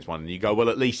Mike Baggins one, and you go, "Well,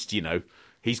 at least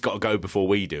he's got to go before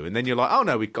we do. And then you're like, oh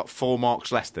no, we've got 4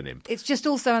 marks less than him. It's just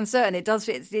all so uncertain. It does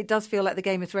feel like the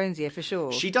Game of Thrones here for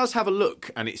sure. She does have a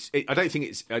look, and I think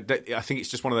it's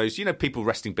just one of those, people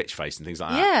resting bitch face and things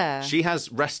like that. Yeah. She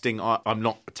has resting, I'm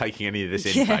not taking any of this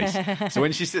in face. So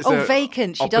when she sits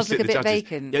vacant. She does look a bit judges,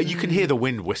 vacant. Yeah, you can hear the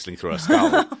wind whistling through her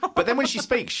skull. But then when she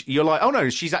speaks, you're like, oh no,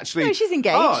 she's actually... No, she's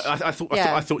engaged. Oh,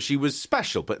 I thought she was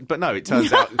special, but no, it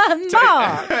turns out...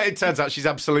 it turns out she's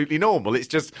absolutely normal. It's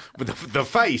just, the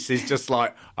face is just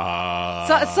like, So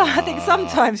I think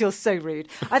sometimes, you're so rude.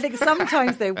 I think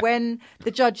sometimes, though, when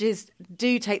the judges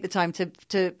do take the time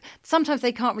to sometimes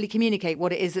they can't really communicate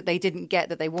what it is that they didn't get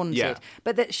that they wanted. Yeah.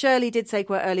 But that Shirley did say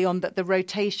quite early on that the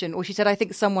rotation, or she said, I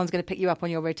think someone's going to pick you up on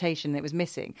your rotation, that was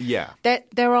missing. Yeah.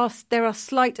 There are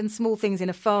slight and small things in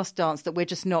a fast dance that we're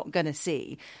just not going to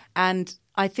see. And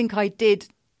I think I did,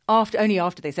 only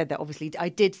after they said that, obviously, I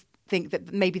did think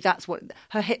that maybe that's what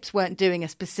her hips weren't doing a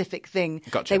specific thing.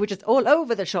 Gotcha. They were just all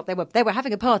over the shop. They were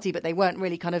having a party, but they weren't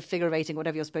really kind of figure eighting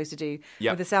whatever you're supposed to do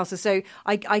with the salsa. So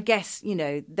I guess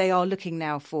they are looking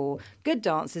now for good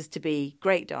dancers to be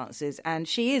great dancers, and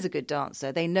she is a good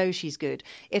dancer. They know she's good.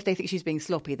 If they think she's being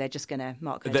sloppy, they're just going to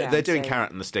mark her down. They're doing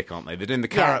carrot and the stick, aren't they? They're doing the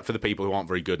carrot for the people who aren't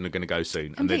very good and are going to go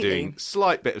soon, and they're doing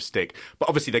slight bit of stick. But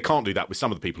obviously they can't do that with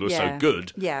some of the people who are so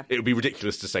good. Yeah. It would be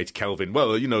ridiculous to say to Kelvin,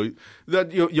 well,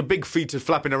 that your big feet are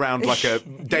flapping around like a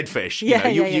dead fish.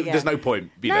 There's no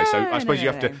point. So I suppose you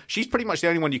have to. She's pretty much the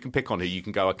only one you can pick on who you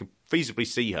can go, I can feasibly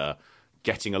see her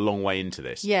getting a long way into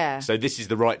this. Yeah. So this is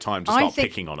the right time to start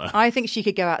picking on her. I think she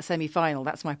could go out semi-final.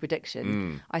 That's my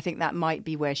prediction. I think that might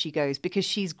be where she goes because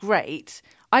she's great.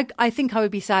 I think I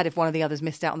would be sad if one of the others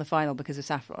missed out on the final because of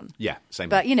Saffron. Yeah, same.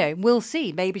 But, we'll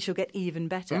see. Maybe she'll get even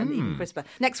better and even crisper.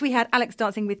 Next, we had Alex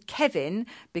dancing with Kevin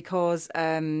because,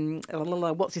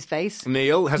 what's his face?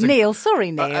 Neil.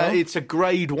 Sorry, Neil. It's a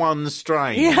grade 1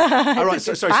 strain. Yeah. All right,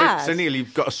 so Neil,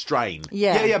 you've got a strain.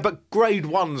 Yeah. But grade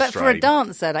 1 strain. But for a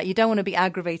dancer, you don't want to be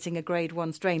aggravating a grade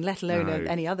 1 strain, let alone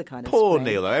any other kind of Poor strain.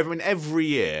 Neil, though. Every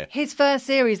year. His first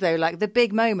series, though, the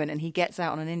big moment, and he gets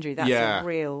out on an injury. That's a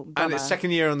real bummer. And it's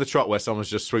second year on the trot where someone's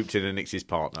just swooped in and nicked his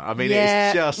partner. I mean,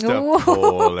 it's just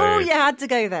appalling. Oh, you had to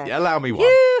go there. Allow me one.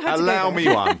 Allow me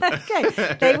one.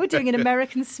 Okay. They were doing an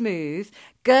American Smooth.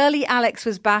 Girly Alex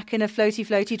was back in a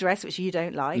floaty dress, which you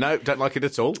don't like. No, don't like it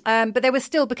at all. But there was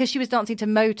still, because she was dancing to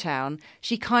Motown,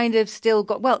 she kind of still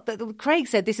got... Well, Craig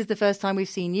said, this is the first time we've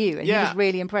seen you, and he was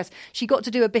really impressed. She got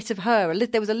to do a bit of her.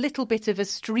 There was a little bit of a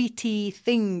streety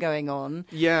thing going on.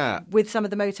 Yeah. With some of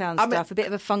the Motown stuff, a bit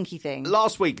of a funky thing.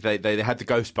 Last week, they had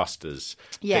the Ghostbusters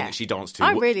thing that she danced to.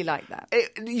 I really like that.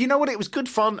 You know what? It was good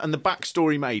fun, and the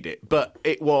backstory made it, but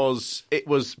it was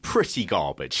pretty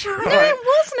garbage. No, it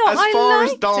was not. As far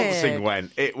as dancing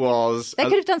went, it was... They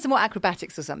could have done some more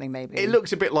acrobatics or something, maybe. It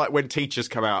looked a bit like when teachers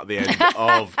come out at the end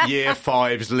of Year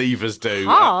 5's Leavers Do,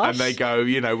 and they go,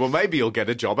 well, maybe you'll get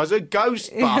a job as a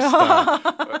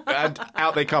Ghostbuster. And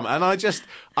out they come. And I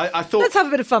thought... Let's have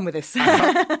a bit of fun with this.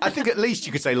 I think at least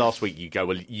you could say last week, you go,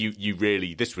 well, you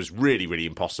really... This was really, really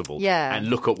impossible. Yeah. And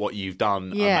look at what you've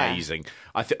done. Yeah. Amazing.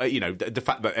 I think, the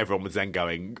fact that everyone was then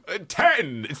going,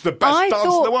 10! It's the best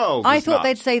dance in the world. I thought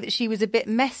they'd say that she was a bit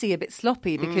messy, a bit sloppy,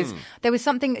 because there was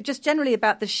something just generally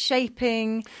about the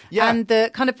shaping and the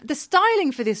kind of the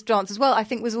styling for this dance as well, I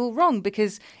think was all wrong,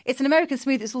 because it's an American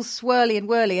Smooth, it's all swirly and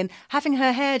whirly, and having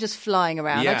her hair just flying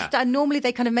around. Yeah. Normally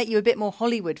they kind of make you a bit more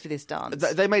Hollywood for this dance.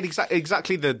 They made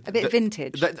exactly a bit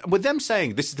vintage. With them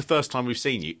saying, this is the first time we've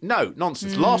seen you. No,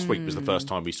 nonsense. Last week was the first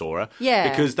time we saw her. Yeah.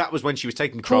 Because that was when she was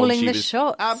taking control. Calling she the was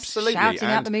shots. Absolutely. Shouting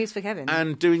out the moves for Kevin.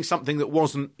 And doing something that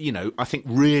wasn't, I think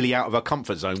really out of her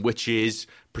comfort zone, which is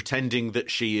pretending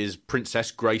that she is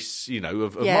Princess Grace,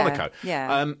 of Monaco.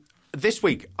 Yeah. This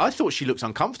week, I thought she looked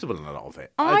uncomfortable in a lot of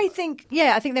it. I think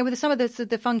there were some of the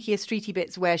funkier streety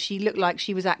bits where she looked like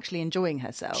she was actually enjoying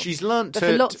herself. She's learnt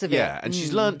for lots of it. Yeah, and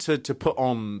she's learnt to put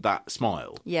on that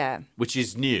smile. Yeah. Which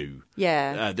is new.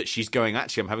 Yeah. That she's going,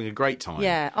 actually, I'm having a great time.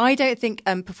 Yeah. I don't think,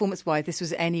 performance-wise, this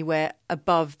was anywhere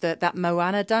above that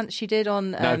Moana dance she did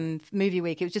on Movie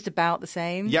Week. It was just about the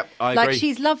same. Yep, I agree.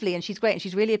 She's lovely and she's great and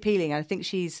she's really appealing. I think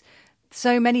she's...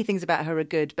 So many things about her are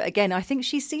good, but again, I think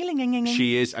she's ceiling.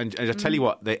 She is, and I tell you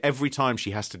what, every time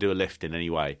she has to do a lift in any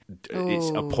way, it's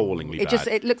appallingly bad.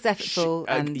 It looks effortful,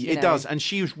 it does, and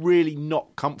she was really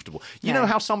not comfortable. You know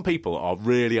how some people are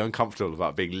really uncomfortable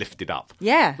about being lifted up,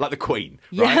 like the Queen,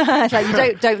 right? Yeah, it's like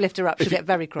you don't lift her up; she'll get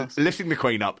very cross. Lifting the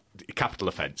Queen up, capital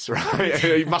offence, right?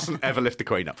 You mustn't ever lift the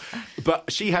Queen up.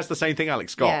 But she has the same thing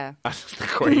Alex got as the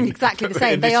Queen, exactly the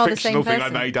same. In they this are the same fictional person.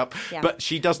 thing I made up, but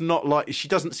she does not like. She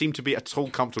doesn't seem to be at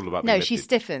all comfortable about being lifted. She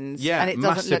stiffens, and it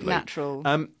doesn't look natural.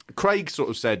 Craig sort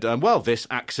of said, well, this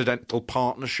accidental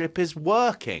partnership is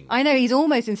working. I know, he's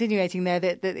almost insinuating there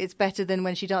that it's better than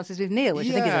when she dances with Neil, which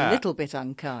I think is a little bit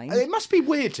unkind. It must be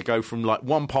weird to go from like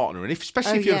one partner, and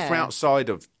especially if you're from outside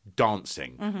of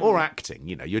dancing or acting,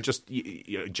 you're just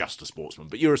a sportsman,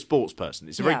 but you're a sports person.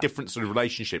 It's a very different sort of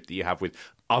relationship that you have with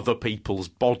other people's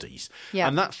bodies. Yeah.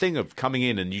 And that thing of coming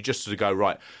in and you just sort of go,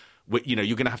 right,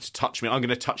 you're going to have to touch me. I'm going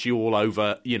to touch you all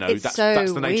over. That's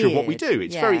the nature of what we do.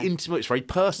 It's very intimate. It's very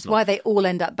personal. That's why they all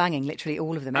end up banging, literally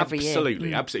all of them every year.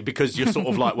 Absolutely. Because you're sort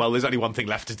of like, well, there's only one thing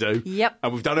left to do. Yep.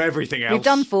 And we've done everything else. We've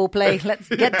done foreplay. Let's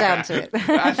get down to it.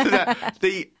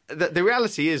 The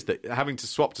reality is that having to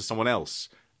swap to someone else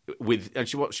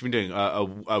what's she been doing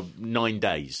 9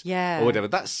 days or whatever,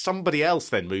 that's somebody else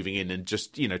then moving in and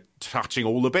just touching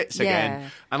all the bits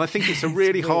again, and I think it's a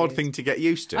really hard thing to get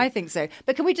used to. I think so.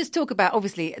 But can we just talk about,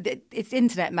 obviously it's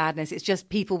internet madness, it's just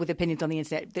people with opinions on the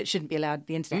internet that shouldn't be allowed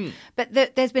the internet, but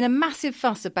there's been a massive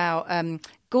fuss about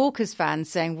Gorka's fans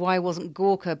saying, why wasn't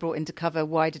Gorka brought into cover,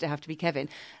 why did it have to be Kevin?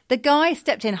 The guy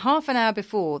stepped in half an hour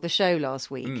before the show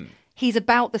last week. He's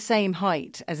about the same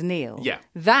height as Neil. Yeah.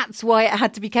 That's why it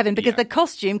had to be Kevin, because the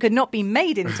costume could not be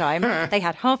made in time. They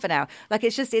had half an hour. Like,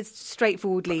 it's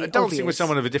straightforwardly dancing obvious. with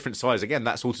someone of a different size, again,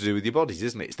 that's all to do with your bodies,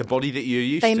 isn't it? It's the body that you're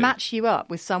used to. They match you up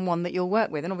with someone that you'll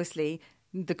work with, and obviously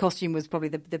the costume was probably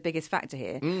the biggest factor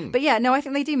here. But yeah, no, I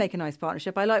think they do make a nice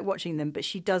partnership. I like watching them, but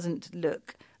she doesn't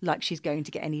look like she's going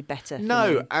to get any better.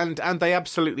 No, and they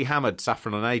absolutely hammered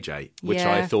Saffron and AJ, which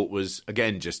I thought was,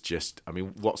 again, just I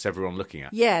mean, what's everyone looking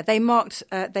at? Yeah, they marked,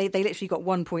 they literally got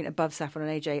 1 point above Saffron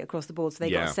and AJ across the board, so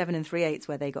they got 7 3/8,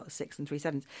 where they got 6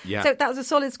 3/7. Yeah. So that was a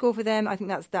solid score for them. I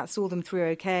think that saw them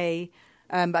through okay.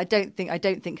 But I don't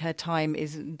think her time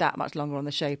is that much longer on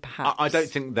the show, perhaps. I don't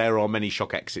think there are many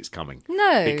shock exits coming.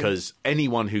 No. Because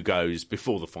anyone who goes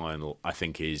before the final, I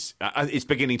think, is it's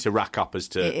beginning to rack up as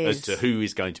to who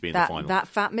is going to be in the final. That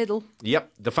fat middle.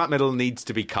 Yep, the fat middle needs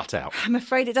to be cut out. I'm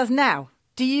afraid it does now.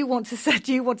 Do you want to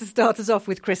start us off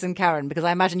with Chris and Karen? Because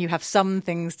I imagine you have some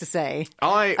things to say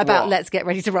about Let's Get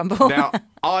Ready to Rumble. Now,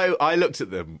 I looked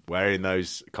at them wearing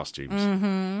those costumes,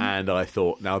 and I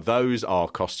thought, now those are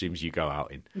costumes you go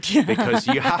out in, because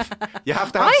you have to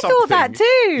have something. I thought that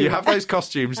too. You have those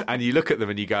costumes, and you look at them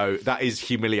and you go, that is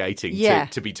humiliating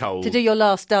to be told to do your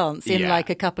last dance in like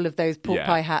a couple of those pork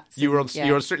pie hats. You're on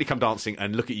Strictly Come Dancing,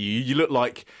 and look at you. You look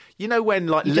like. You know when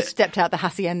like you just stepped out the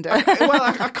hacienda.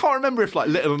 I can't remember if like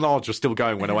Little and Large were still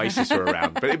going when Oasis were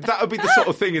around, but that would be the sort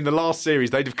of thing in the last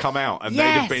series. They'd have come out and they'd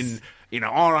have been,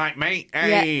 all right, mate,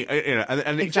 hey,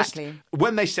 and it exactly. Just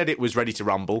when they said it was Ready to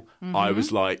Rumble, I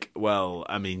was like, well,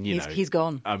 I mean, he's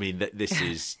gone. I mean, this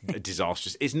is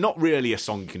disastrous. It's not really a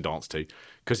song you can dance to.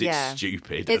 Because it's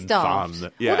stupid and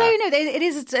fun. Yeah. Although,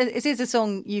 it is a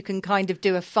song you can kind of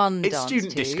do a fun dance to. It's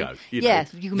student disco. Yeah,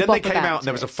 you can then bop they came out and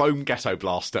there was it. a foam ghetto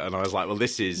blaster, and I was like, well,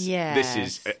 this is,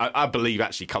 I believe,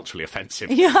 actually culturally offensive.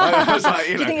 Yeah. I was like,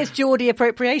 do you think it's Geordie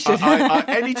appropriation?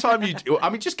 Anytime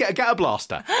just get a ghetto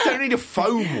blaster. You don't need a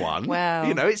foam one. Wow.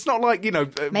 It's not like,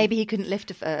 maybe he couldn't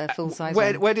lift a full size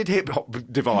one. Where did hip hop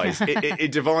devise?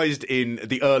 it devised in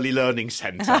the Early Learning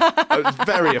Centre.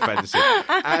 Very offensive.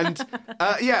 And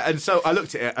and so I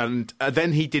looked at it, and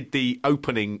then he did the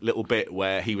opening little bit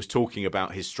where he was talking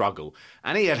about his struggle,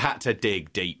 and he had to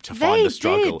dig deep to find the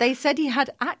struggle. They said he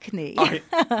had acne. Acne,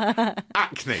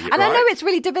 and I know it's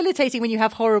really debilitating when you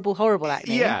have horrible, horrible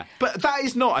acne. Yeah, but that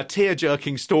is not a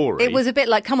tear-jerking story. It was a bit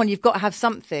like, come on, you've got to have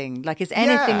something. Like, is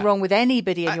anything wrong with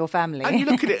anybody in your family? And you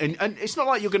look at it, and it's not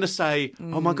like you're going to say,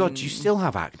 oh my God, do you still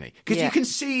have acne? Because you can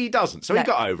see he doesn't. So he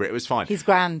got over it. It was fine. He's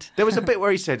grand. There was a bit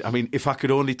where he said, I mean, if I could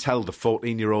only tell the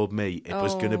 14-year-old me it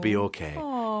was going to be okay.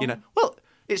 Well,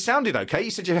 it sounded okay.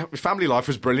 You said your family life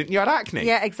was brilliant and you had acne.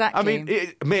 Yeah, exactly. I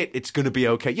mean, mate, it's going to be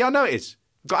okay. Yeah, I know it is.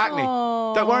 Got acne.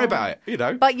 Don't worry about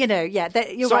it, But, you're right.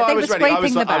 They were ready.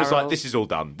 scraping the barrel. I was like, this is all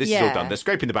done. This is all done. They're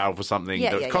scraping the barrel for something.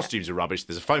 The costumes are rubbish.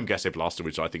 There's a foam ghetto blaster,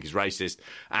 which I think is racist.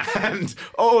 And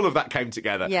all of that came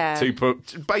together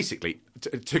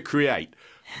to create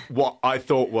what I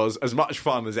thought was as much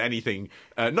fun as anything,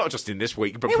 not just in this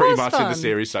week, but pretty much in the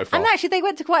series so far. And actually, they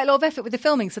went to quite a lot of effort with the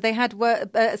filming. So they had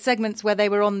segments where they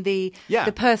were on the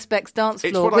Perspex dance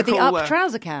floor with the up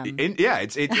trouser cam.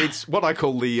 It's what I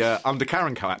call the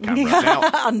UnderKarenCam camera. Now,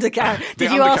 UnderKaren.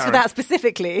 Did you ask for that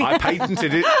specifically? I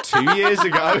patented it 2 years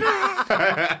ago.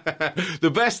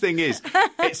 The best thing is,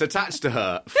 it's attached to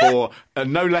her for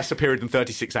no less a period than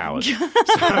 36 hours. So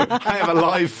I have a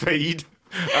live feed.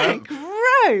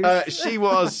 gross. She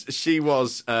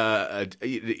was,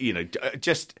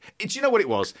 just. Do you know what it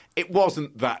was? It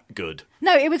wasn't that good.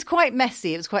 No, it was quite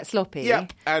messy. It was quite sloppy.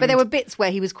 Yep, but there were bits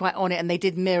where he was quite on it, and they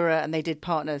did mirror and they did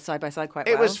partner side by side quite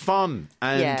well. It was fun,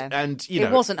 and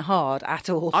it wasn't hard at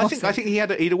all. I think he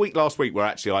had a week last week where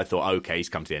actually I thought, okay, he's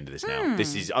come to the end of this now.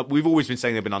 This is we've always been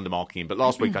saying they've been undermarking him, but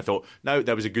last week I thought, no,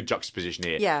 there was a good juxtaposition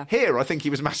here. Yeah. Here, I think he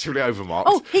was massively overmarked.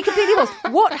 Oh, he completely was.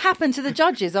 What happened to the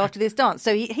judges after this dance?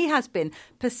 So he has been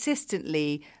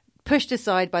persistently pushed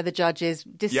aside by the judges,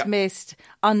 dismissed,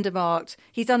 undermarked.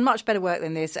 He's done much better work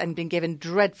than this and been given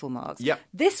dreadful marks. Yep.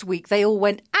 This week, they all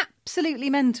went absolutely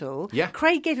mental. Yeah.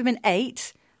 Craig gave him an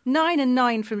 8. 9 and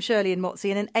 9 from Shirley and Motzi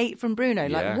and an 8 from Bruno.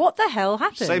 Like, what the hell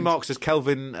happened? Same marks as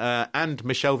Kelvin and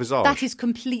Michelle Visage. That is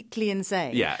completely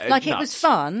insane. Yeah, like, nuts. it was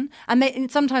fun,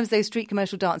 and sometimes those street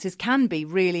commercial dances can be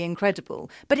really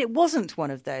incredible, but it wasn't one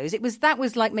of those. That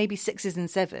was like maybe 6s and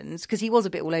 7s, because he was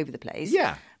a bit all over the place.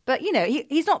 Yeah. But,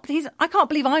 he's not... I can't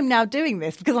believe I'm now doing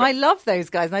this, because I love those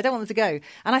guys and I don't want them to go.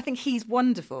 And I think he's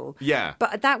wonderful. Yeah.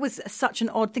 But that was such an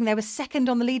odd thing. They were second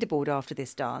on the leaderboard after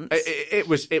this dance. It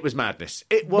was madness.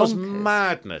 It was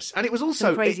madness. And it was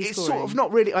also... It's sort of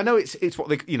not really... I know it's what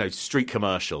the, street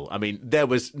commercial. I mean, there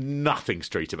was nothing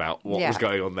street about what was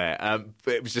going on there.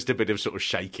 It was just a bit of sort of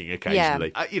shaking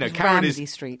occasionally. Yeah. Karen Ramsey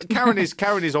Street. Karen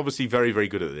is obviously very, very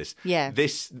good at this. Yeah.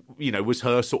 This, was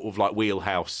her sort of like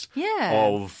wheelhouse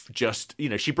of just,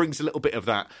 she brings a little bit of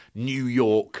that New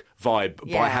York vibe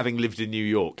by having lived in New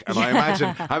York. And I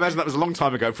imagine that was a long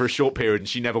time ago for a short period and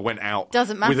she never went out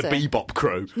with a bebop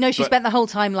crew. No, she spent the whole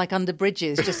time like under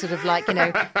bridges, just sort of like,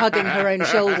 hugging her own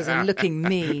shoulders and looking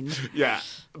mean. Yeah.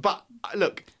 But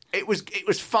look, it was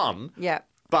fun. Yeah.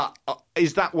 But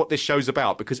is that what this show's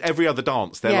about? Because every other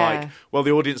dance, they're like, well,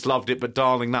 the audience loved it, but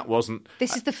darling, that wasn't.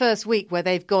 This is the first week where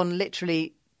they've gone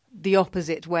literally the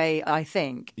opposite way, I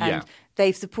think. And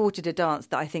they've supported a dance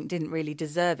that I think didn't really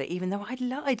deserve it, even though I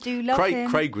do love him.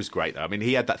 Craig was great, though. I mean,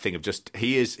 he had that thing of just,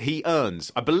 he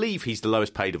earns, I believe he's the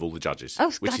lowest paid of all the judges.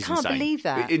 Oh, which I is can't insane. believe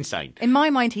that. Insane. In my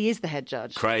mind, he is the head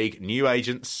judge. Craig, new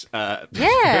agents.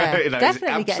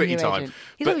 Definitely get a new time. agent.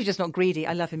 He's always just not greedy.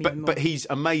 I love him even more. But he's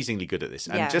amazingly good at this.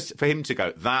 And just for him to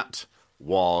go, that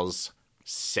was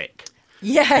sick.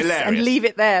 Yes, hilarious. And leave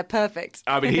it there. Perfect.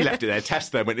 I mean, he left it there. Tess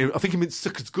then went, I think he meant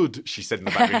sick as good, she said in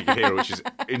the background. You could hear her, which is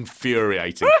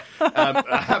infuriating.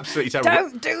 Absolutely terrible.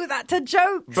 Don't do that to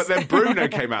jokes. But then Bruno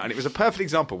came out, and it was a perfect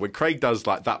example. When Craig does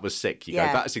like, that was sick, you go,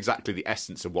 that's exactly the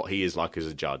essence of what he is like as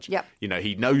a judge. Yep.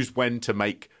 He knows when to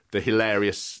make the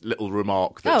hilarious little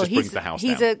remark that just brings the house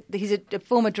down. He's a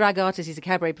former drag artist. He's a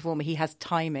cabaret performer. He has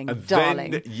timing, and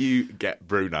darling. Then you get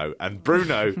Bruno. And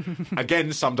Bruno,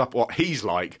 again, summed up what he's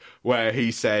like, where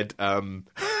he said,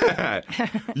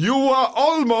 you are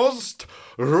almost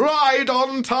right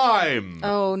on time.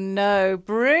 Oh, no.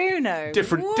 Bruno.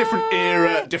 Different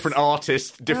era, different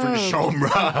artist, different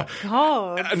genre.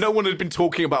 God. No one had been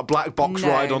talking about Black Box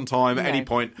Ride on Time at any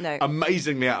point. No.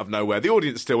 Amazingly out of nowhere. The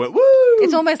audience still went, woo!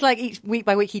 It's almost like each week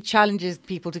by week he challenges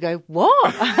people to go,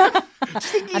 what?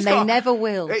 And they never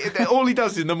will. All he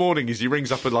does in the morning is he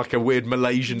rings up a weird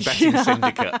Malaysian betting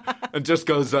syndicate and just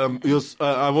goes, yes,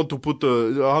 I want to put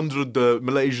 $100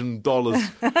 Malaysian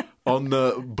on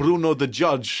Bruno the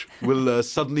judge will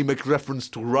suddenly make reference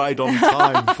to Ride on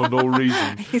Time for no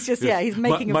reason. He's just, he's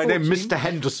making my name, Mr.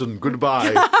 Henderson,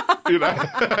 goodbye.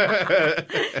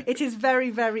 It is very,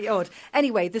 very odd.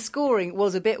 Anyway, the scoring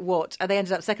was a bit what? They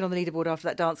ended up second on the leaderboard after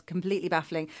that dance, completely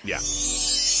baffling. Yeah.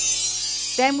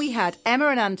 Then we had Emma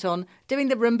and Anton doing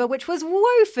the rumba, which was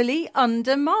woefully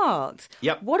undermarked.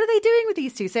 Yep. What are they doing with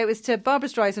these two? So it was to Barbra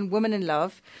Streisand, Woman in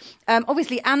Love.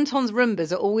 Obviously, Anton's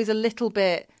rumbas are always a little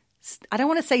bit, I don't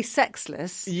want to say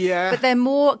sexless, but they're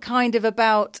more kind of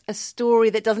about a story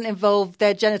that doesn't involve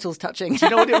their genitals touching. Do you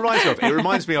know what it reminds me of? It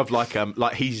reminds me of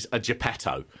like he's a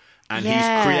Gepetto. And he's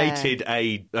created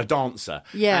a dancer.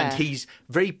 Yeah. And he's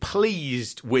very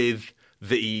pleased with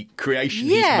the creation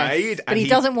he's made, but he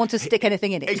doesn't want to stick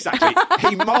anything in it. Exactly.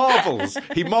 He marvels.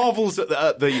 He marvels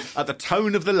at the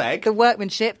tone of the leg, the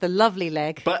workmanship, the lovely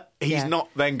leg. But he's not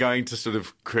then going to sort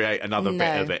of create another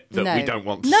bit of it that we don't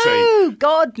want to see. No,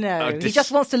 God, no. He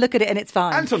just wants to look at it and it's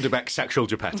fine. Anton Dubek's sexual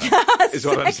Gepetto is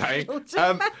what I'm saying.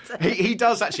 He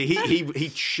does actually. He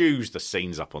chews the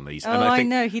scenes up on these. Oh, and I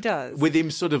know he does. With him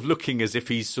sort of looking as if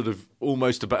he's sort of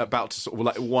almost about to sort of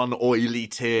like one oily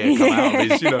tear come out of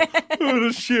his,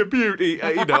 the sheer beauty.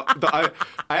 That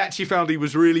I actually found he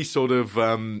was really sort of.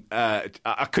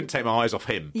 I couldn't take my eyes off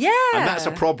him. Yeah, and that's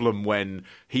a problem when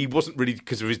he wasn't really,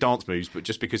 because of his dance moves, but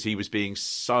just because he was being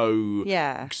so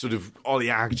sort of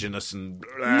oleaginous and...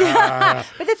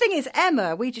 But the thing is,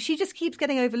 Emma, she just keeps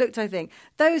getting overlooked, I think.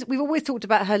 We've always talked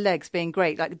about her legs being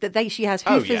great. Like she has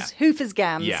Hoofer's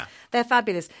gams. Yeah. They're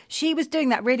fabulous. She was doing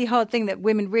that really hard thing that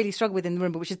women really struggle with in the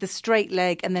Rumba, which is the straight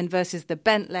leg and then versus the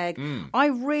bent leg. I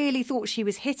really thought she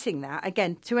was hitting that,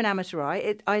 again, to an amateur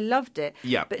eye. I loved it.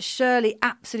 Yeah. But Shirley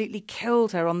absolutely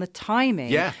killed her on the timing.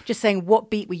 Yeah. Just saying, what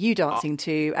beat were you dancing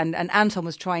to? And Anton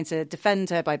was trying to defend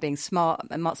her by being smart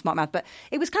mouth. But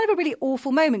it was kind of a really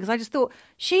awful moment because I just thought,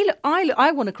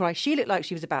 I want to cry. She looked like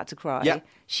she was about to cry. Yeah.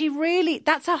 She really,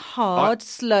 that's a hard,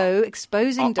 slow,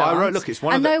 exposing dance. I wrote, look, it's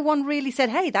one and of the... no one really said,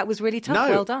 hey, that was really tough,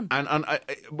 well done. And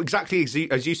exactly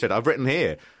as you said, I've written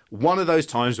here, one of those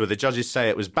times where the judges say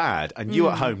it was bad and you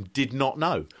at home did not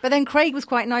know. But then Craig was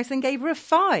quite nice and gave her a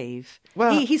 5.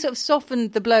 Well, he sort of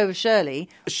softened the blow of Shirley.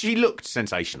 She looked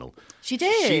sensational. She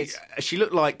did. She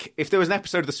looked like if there was an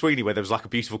episode of The Sweeney where there was like a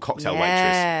beautiful cocktail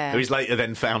waitress who is later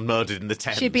then found murdered in the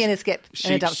Thames. She'd be in a skip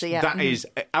in a dumpster, yeah. That is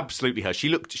absolutely her. She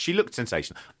looked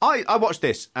sensational. I watched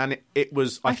this and it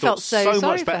was I thought so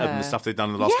much better than the stuff they've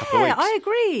done in the last couple of weeks. Yeah, I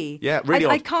agree. Yeah, really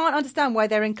I can't understand why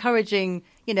they're encouraging,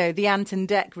 the Anton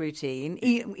Deck routine,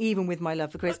 even with my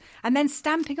love for Chris, and then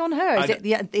stamping on her.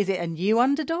 Is it a new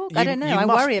underdog? I don't know. I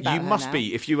worry about her. You must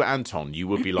be. If you were Anton, you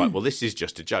would be like, well, this is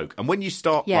just a joke. And when you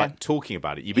start talking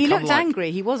about it, you become He looked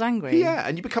angry. He was angry. Yeah,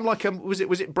 and you become like, was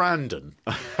it Brandon?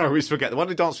 I always forget. The one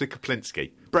who danced with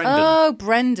Kaplinsky. Brendan. Oh,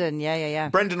 Brendan. Yeah.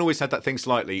 Brendan always had that thing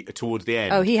slightly towards the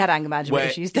end. Oh, he had anger management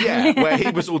issues. Where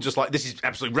he was all just like, this is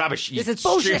absolutely rubbish. This is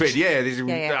bullshit. Stupid.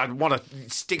 Yeah, I want to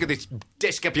stick this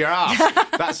disc up your ass.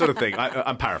 That sort of thing.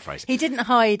 I'm paraphrasing. He didn't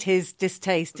hide his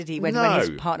distaste, did he, when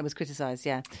his partner was criticised,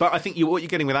 But I think what you're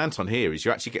getting with Anton here is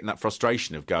you're actually getting that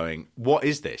frustration of going, what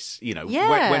is this?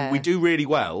 When we do really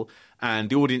well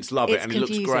and the audience love it and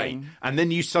confusing. It looks great. And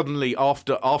then you suddenly,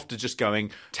 after just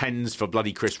going 10s for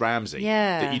bloody Chris Ramsey,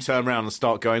 that you turn around and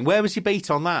start going, where was your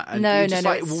beat on that? And no,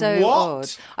 like, it's so what?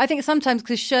 odd. I think sometimes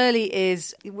because Shirley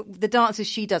is, the dances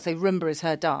she does, so Rumba is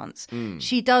her dance,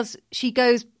 she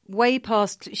goes way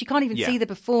past, she can't even see the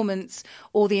performance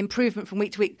or the improvement from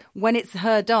week to week. When it's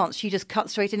her dance, she just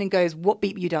cuts straight in and goes, what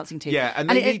beat were you dancing to? Yeah,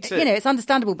 and it's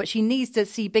understandable, but she needs to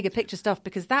see bigger picture stuff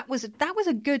because that was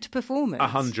a good performance.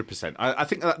 100%. I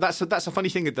think that's a funny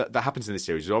thing that happens in this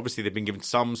series. Obviously, they've been given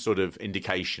some sort of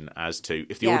indication as to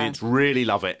if the audience really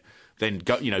love it, then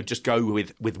go, just go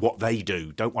with what they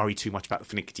do. Don't worry too much about the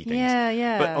finicky things.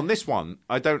 Yeah. But on this one,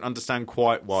 I don't understand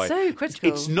quite why. So critical.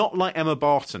 It's not like Emma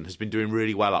Barton has been doing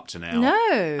really well up to now.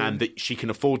 No. And that she can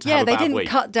afford to have a bad week. Yeah, they didn't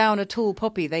cut down a tall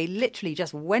poppy. They literally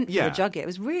just went for the jugget. It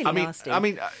was really nasty. I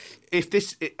mean,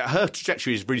 her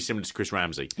trajectory is really similar to Chris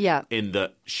Ramsey. Yeah. In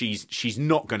that she's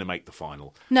not going to make the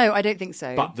final. No, I don't think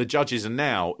so. But the judges are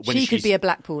now... She could be a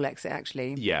Blackpool exit,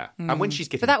 actually. Yeah. And when she's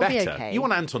getting better... Be okay. You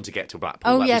want Anton to get to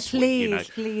Blackpool. Oh, yeah, please.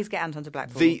 Please get Anton to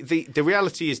Blackpool. The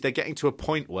reality is they're getting to a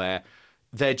point where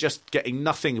they're just getting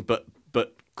nothing but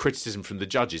criticism from the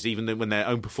judges, even when their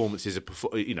own performances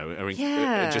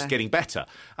are just getting better.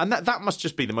 And that must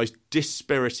just be the most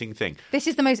dispiriting thing. This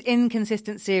is the most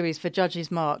inconsistent series for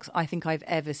judges' marks I think I've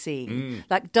ever seen.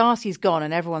 Like, Darcy's gone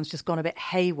and everyone's just gone a bit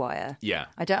haywire. Yeah.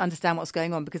 I don't understand what's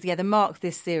going on because, the marks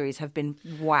this series have been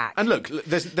whacked. And look,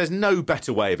 there's no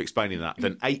better way of explaining that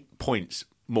than 8 points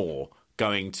more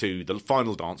going to the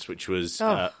final dance, which was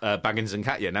Baggins and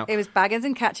Katya. Now, it was Baggins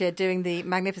and Katya doing the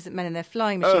Magnificent Men in their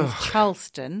flying machines,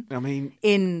 Charleston. I mean,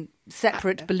 in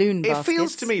separate balloon baskets. It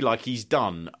feels to me like he's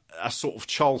done a sort of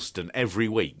Charleston every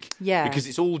week. Yeah, because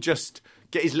it's all just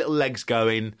get his little legs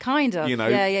going. Kind of.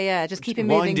 Yeah. Just keep him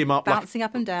moving, him up, bouncing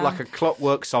up and down. Like a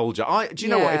clockwork soldier. Do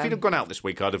you know what? If he'd have gone out this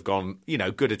week, I'd have gone,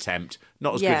 good attempt.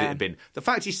 Not as good as it had been. The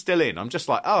fact he's still in, I'm just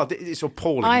like, it's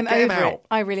appalling. Get him out.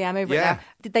 I really am over it now.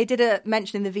 They did a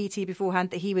mention in the VT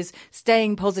beforehand that he was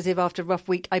staying positive after a rough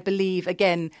week. I believe,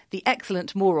 again, the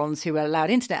excellent morons who were allowed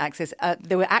internet access,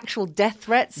 there were actual death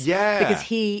threats. Yeah. Because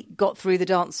he got through the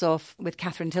dance-off with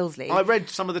Catherine Tilsley. I read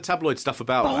some of the tabloid stuff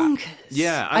about Bonkers. that.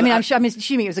 Yeah. I'm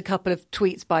assuming it was a couple of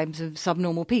tweets by some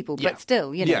subnormal people, but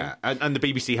still, Yeah, and the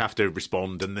BBC have to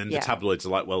respond, and then the tabloids are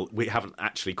like, well, we haven't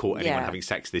actually caught anyone having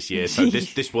sex this year, so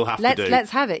this will have to do.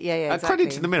 Let's have it, exactly.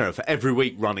 Credit to the Mirror for every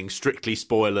week running strictly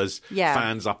spoilers, fans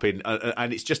stands up in,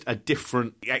 and it's just a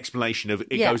different explanation of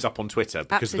it goes up on Twitter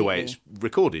because of the way it's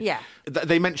recorded. Yeah.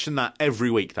 They mention that every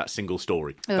week, that single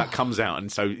story that comes out,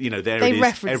 and so there they it is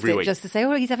referenced every it week. just to say,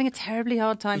 he's having a terribly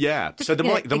hard time. Yeah. Just, so the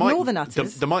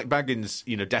Mike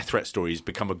Baggins, death threat story has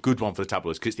become a good one for the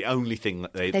tabloids because it's the only thing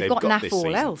that they've got naff this all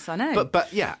season. else. I know.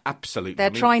 But yeah, absolutely. They're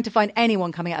trying to find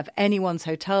anyone coming out of anyone's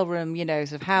hotel room,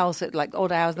 sort of house at like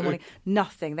odd hours in the morning.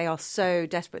 Nothing. They are so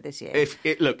desperate this year.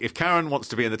 If Karen wants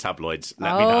to be in the tabloids,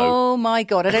 let me know. Oh my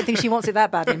God, I don't think she wants it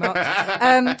that badly, Mark.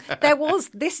 There was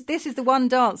this is the one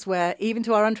dance where, even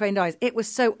to our untrained eyes, it was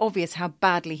so obvious how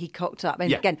badly he cocked up.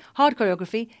 And again, hard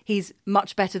choreography. He's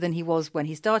much better than he was when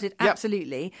he started,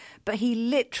 absolutely. But he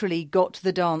literally got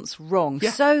the dance wrong,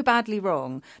 so badly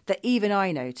wrong that even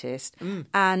I noticed.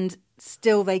 And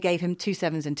still they gave him 2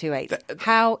 7s and 2 8s.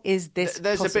 How is this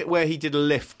There's possible? a bit where he did a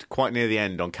lift quite near the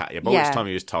end on Katya, by which time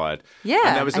he was tired. Yeah,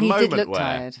 and there was a he did moment look where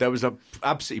tired. there was an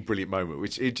absolutely brilliant moment,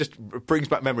 which it just brings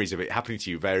back memories of it happening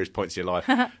to you at various points in your life,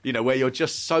 where you're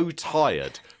just so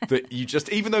tired that you just,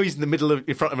 even though he's in the middle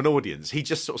in front of an audience, he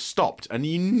just sort of stopped. And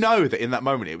that in that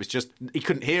moment it was just, he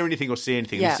couldn't hear anything or see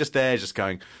anything. He's just there just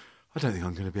going, I don't think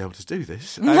I'm going to be able to do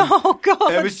this. And no, God.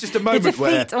 There was just a moment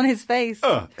where... defeat on his face.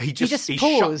 He just shut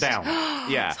paused. down.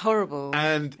 Yeah. It's horrible.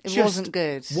 And it wasn't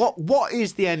good. What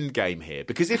is the end game here?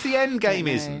 Because if the end game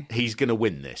isn't he's going to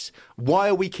win this, why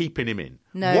are we keeping him in?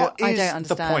 No, what is I don't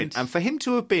understand. the point? And for him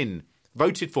to have been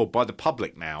voted for by the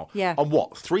public now on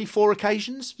 3-4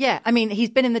 occasions? Yeah, I mean, he's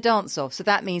been in the dance-off, so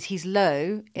that means he's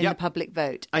low in the public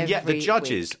vote. And yet the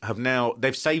judges have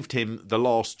they've saved him the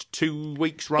last 2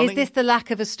 weeks running. Is this the lack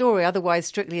of a story? Otherwise,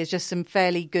 Strictly is just some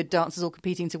fairly good dancers all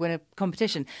competing to win a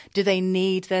competition. Do they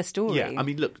need their story? Yeah, I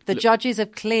mean, look. The judges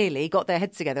have clearly got their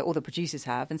heads together, or the producers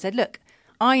have, and said, look,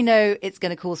 I know it's going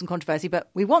to cause some controversy,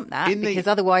 but we want that because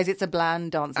otherwise it's a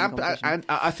bland dancing competition. And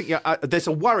I think there's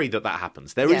a worry that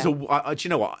happens. There is do you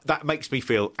know what? That makes me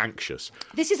feel anxious.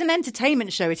 This is an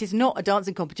entertainment show. It is not a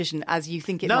dancing competition as you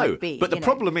think it might be. But the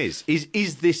problem is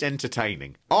this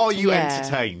entertaining? Are you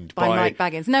entertained by Mike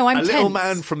Baggins? No, I'm a little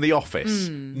man from the office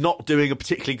not doing a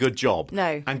particularly good job.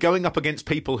 No. And going up against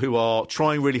people who are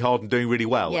trying really hard and doing really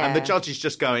well. Yeah. And the judge is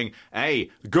just going, hey,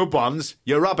 good ones,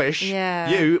 you're rubbish.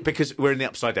 Yeah. Because we're in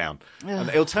the upside down. And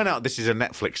it'll turn out this is a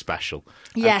Netflix special.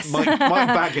 Yes. Mike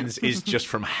Baggins is just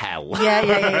from hell.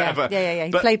 Yeah.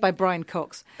 He's played by Brian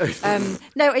Cox.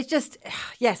 No, it's just,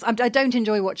 yes, I don't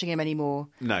enjoy watching him anymore.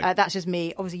 No. That's just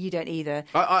me. Obviously, you don't either.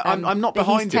 I'm not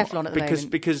behind him. Teflon at the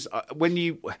moment. Because when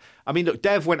look,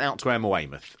 Dev went out to Emma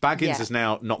Weymouth. Baggins has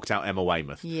now knocked out Emma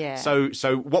Weymouth. Yeah.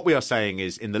 So what we are saying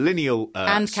is, in the lineal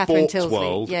and sports Tilsley.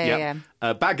 world,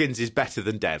 Baggins is better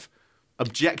than Dev.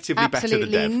 Objectively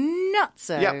Absolutely better than Dev.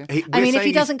 Nutso. Yeah, if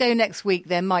he doesn't go next week,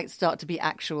 there might start to be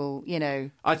actual,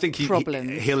 I think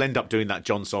problems. He'll end up doing that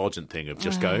John Sargent thing of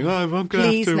just going, I'm going to have to...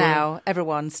 Please now,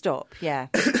 everyone, stop. Yeah.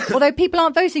 Although people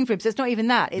aren't voting for him, so it's not even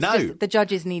that. It's just the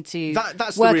judges need to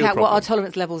work out what our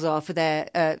tolerance levels are for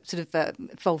their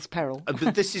false peril.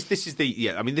 But this is this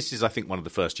is, I think, one of the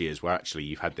first years where actually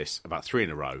you've had this about 3 in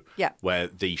a row where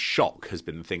the shock has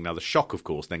been the thing. Now, the shock, of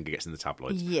course, then gets in the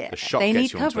tabloids. Yeah. The shock they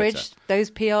gets need you on coverage. Twitter. Those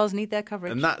PRs need their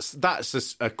coverage. And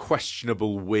that's a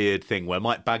questionable, weird thing where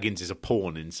Mike Baggins is a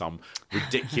pawn in some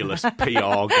ridiculous PR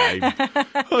game.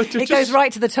 It goes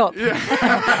right to the top.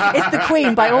 Yeah. It's the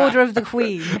Queen, by order of the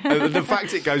Queen. The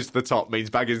fact it goes to the top means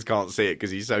Baggins can't see it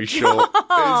because he's so short.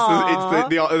 It's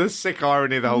the sick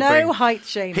irony of the whole thing. No height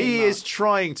shaming. He is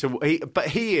trying to,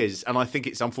 and I think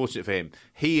it's unfortunate for him,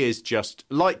 he is just,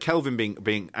 like Kelvin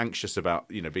being anxious about,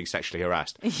 being sexually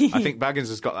harassed. I think Baggins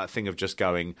has got that thing of just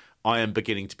going, I am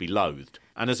beginning to be loathed.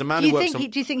 And as a man who works...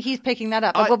 Do you think he's picking that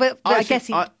up? I guess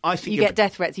you get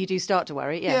death threats, you do start to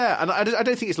worry, Yeah, and I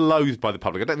don't think it's loathed by the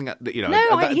public. I don't think that,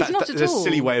 he's not at all. That's a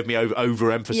silly way of me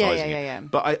overemphasising it. Yeah.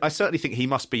 But I certainly think he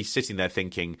must be sitting there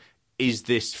thinking, is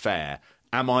this fair?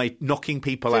 Am I knocking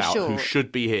people out who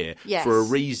should be here for a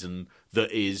reason that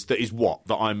is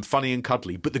that I'm funny and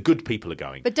cuddly, but the good people are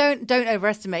going. But don't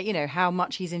overestimate, how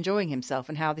much he's enjoying himself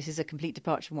and how this is a complete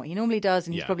departure from what he normally does,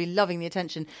 and he's probably loving the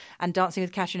attention and dancing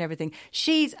with Kasia and everything.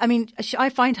 I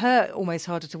find her almost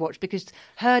harder to watch because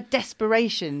her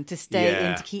desperation to stay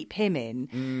in, to keep him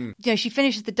in. She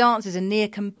finishes the dances and near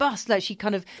combust. Like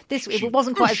it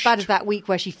wasn't quite as bad as that week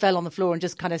where she fell on the floor and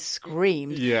just kind of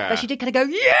screamed. Yeah. But she did kind of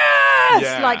go,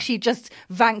 yes! Like she just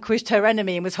vanquished her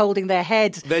enemy and was holding their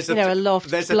head, aloft.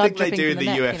 There's a thing they do in the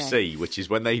UFC, which is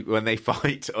when they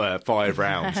fight 5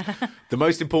 rounds. The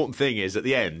most important thing is at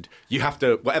the end, you have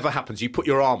to, whatever happens, you put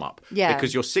your arm up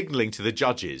because you're signalling to the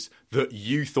judges that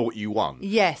you thought you won.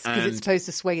 Yes, because it's supposed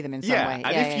to sway them in some way.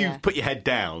 And if you put your head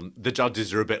down, the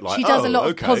judges are a bit like, she does a lot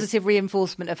of positive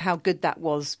reinforcement of how good that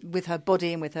was with her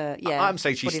body and with her, I'm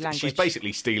saying she's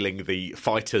basically stealing the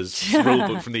fighters'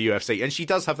 rulebook from the UFC, and she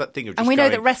does have that thing of just and we know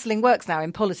that wrestling works now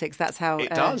in politics. That's how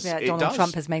Donald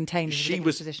Trump has maintained his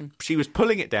position. She was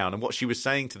pulling it down, and what she was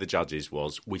saying to the judges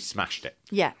was, we smashed it.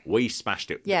 Yeah. We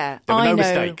smashed it. Yeah. There were no know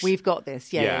mistakes. We've got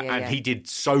this. Yeah. And he did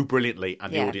so brilliantly,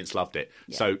 and the audience loved it.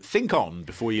 Yeah. So think on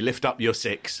before you lift up your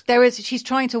 6. She's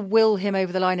trying to will him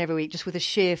over the line every week just with the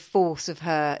sheer force of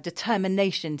her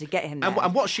determination to get him there.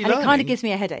 And what's she learning? It kind of gives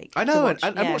me a headache. I know,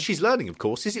 and what she's learning, of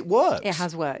course, is it works. It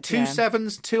has worked. 2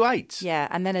 7s, 2 8s. Yeah,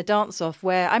 and then a dance-off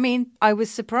where, I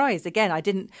was surprised.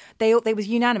 Again, they was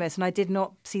unanimous, and I did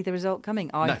not see the result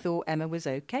coming. I thought Emma was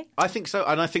okay. I think so,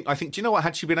 and I think. Do you know what?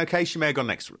 Had she been okay, she may have gone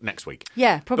next week.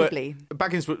 Yeah, probably. But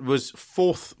Baggins was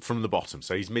 4th from the bottom,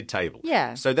 so he's mid-table.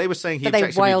 Yeah. So they were saying he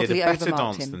objectively did a better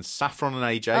dance than Saffron and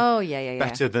AJ. Oh, yeah.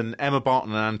 Better than Emma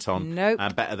Barton and Anton. Nope.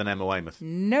 And better than Emma Weymouth.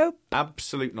 Nope.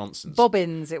 Absolute nonsense.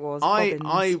 Bobbins it was.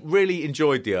 I really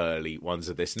enjoyed the early ones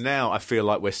of this. Now I feel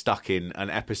like we're stuck in an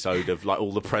episode of like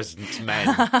All the President's Men,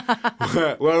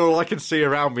 where all I can see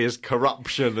around me is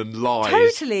corruption and lies.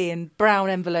 Totally, in brown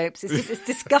envelopes. It's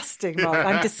disgusting, Mark.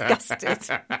 I'm disgusted.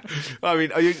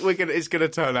 It's going to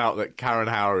turn out that Karen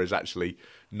Hauer is actually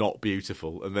not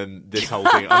beautiful, and then this whole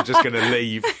thing, I'm just going to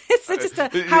leave. It's just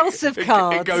a house of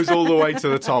cards. It goes all the way to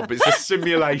the top. It's a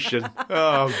simulation.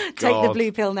 Oh, God. Take the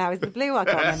blue pill now. Is the blue? I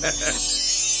can't remember.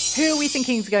 Who are we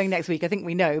thinking is going next week? I think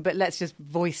we know, but let's just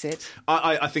voice it.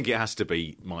 I think it has to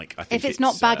be Mike. I think if it's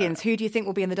not Baggins, who do you think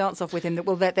will be in the dance-off with him that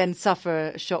will then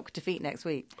suffer a shock defeat next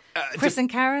week? Chris and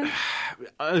Karen?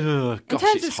 In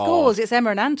terms of scores, it's Emma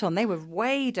and Anton. They were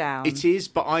way down. It is,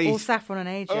 but Or Saffron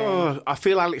and AJ. I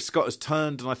feel Alex Scott has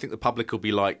turned, and I think the public will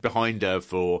be like behind her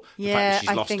for the fact that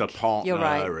she's lost her partner. You're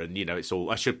right. And it's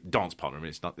all. I should dance partner. I mean,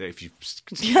 it's not if you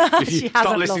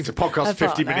start listening to podcasts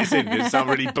 50 minutes in, it sounds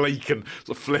really bleak and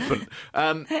sort of flippant.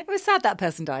 It was sad that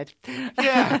person died.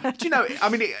 Yeah. Do you know? I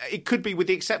mean, it could be, with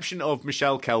the exception of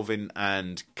Michelle, Kelvin,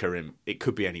 and Karim. It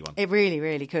could be anyone. It really,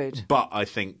 really could. But I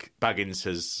think Baggins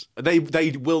has.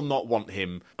 They will not want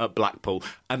him at Blackpool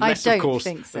unless, of course,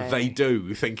 they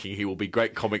do, thinking he will be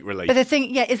great comic relief. But the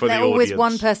thing, isn't there always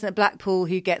one person at Blackpool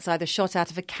who gets either shot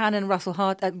out of a cannon, Russell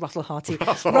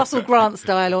Grant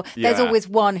style, or there's always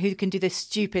one who can do this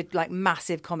stupid, like,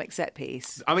 massive comic set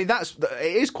piece. I mean, it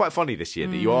is quite funny this year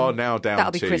that you are now down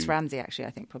That'll be Chris Ramsey, actually,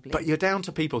 I think, probably. But you're down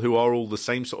to people who are all the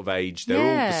same sort of age. They're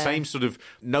all the same sort of.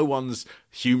 No one's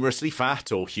humorously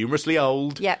fat or humorously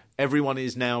old. Yeah. Everyone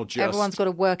is now just. Everyone's got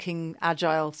a working,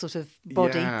 agile sort of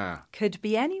body. Yeah. Could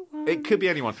be anyone. It could be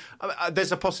anyone.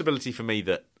 There's a possibility for me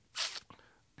that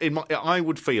I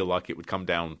would feel like it would come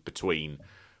down between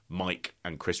Mike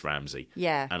and Chris Ramsey.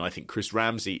 Yeah. And I think Chris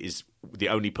Ramsey is the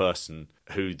only person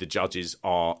who the judges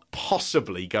are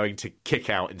possibly going to kick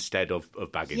out instead of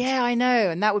Baggins. Yeah, I know.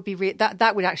 And that would be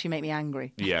that would actually make me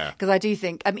angry. Yeah. Because I do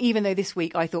think, even though this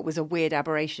week I thought was a weird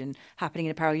aberration happening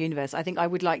in a parallel universe, I think I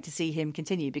would like to see him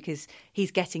continue because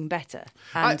he's getting better.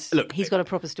 And he's got a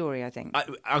proper story, I think.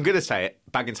 I'm going to say it.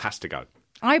 Baggins has to go.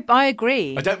 I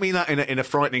agree. I don't mean that in a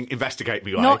frightening, investigate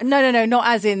me way. No, not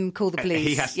as in call the police.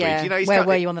 He has to. Yeah. Where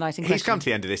were you on the night in question? He's come to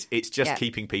the end of this. It's just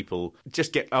keeping people.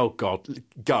 Oh God,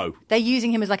 go. They're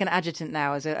using him as like an adjutant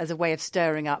now, as a way of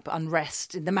stirring up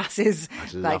unrest in the masses,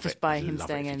 by him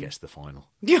staying in. He gets the final.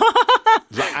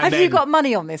 Have you got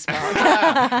money on this, Mark?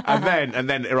 and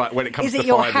then right when it comes is to it the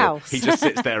your final, house? He just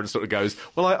sits there and sort of goes,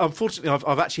 "Well, unfortunately,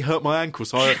 I've actually hurt my ankle,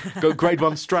 so I got grade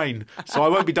 1 strain, so I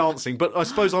won't be dancing. But I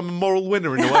suppose I'm a moral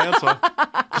winner in a way, aren't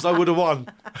I? Because I would have won.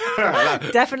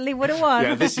 Definitely would have won.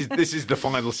 Yeah, this is the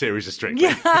final series of Strictly.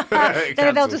 Yeah.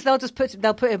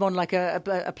 They'll put him on like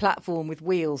a platform with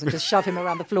wheels and just shove him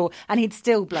around the floor, and he'd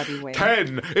still bloody win.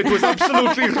 10. It was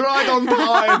absolutely right on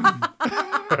time.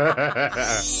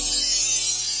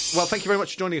 Well, thank you very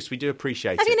much for joining us. We do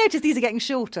appreciate it. Have you noticed these are getting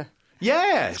shorter?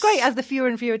 Yes. It's great as the fewer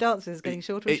and fewer dancers getting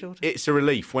shorter and shorter. It's a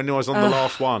relief. When I was on the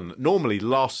last one, normally the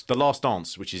last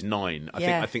dance, which is 9,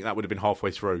 I think that would have been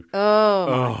halfway through. Oh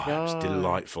my God. It's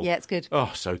delightful. Yeah, it's good.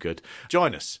 Oh, so good.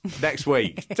 Join us next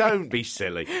week. Don't be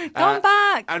silly. Come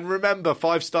back. And remember,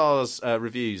 5 stars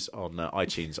reviews on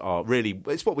iTunes are really,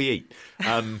 it's what we eat.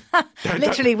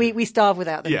 Literally, we starve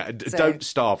without them. Yeah, don't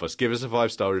starve us. Give us a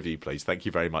 5-star review, please. Thank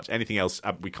you very much. Anything else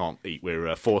we can't eat. We're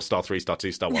 4-star, 3-star,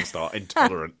 2-star, 1-star,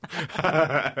 intolerant.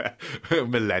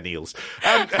 Millennials.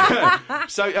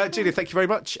 So, Julia, thank you very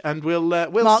much, and we'll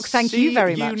Mark, thank you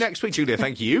very much. Next week, Julia.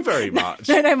 Thank you very much.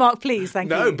 No, Mark, please, thank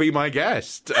you. No, be my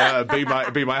guest, be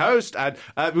my host, and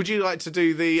would you like to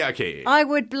do the key? I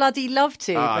would bloody love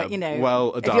to, but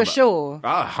well, if you're sure.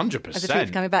 100%. As the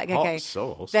truth's coming back, okay. Hot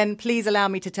sauce. Then please allow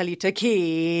me to tell you to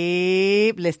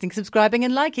keep listening, subscribing,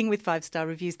 and liking with 5-star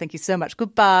reviews. Thank you so much.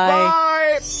 Goodbye.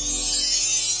 Bye.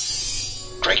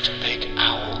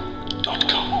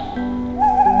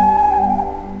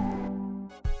 GreatBigOwl.com.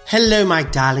 Hello, my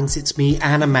darlings. It's me,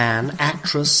 Anna Mann,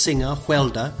 actress, singer,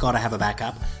 welder. Gotta have a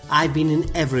backup. I've been in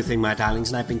everything, my darlings,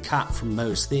 and I've been cut from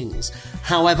most things.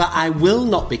 However, I will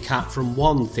not be cut from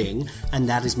one thing, and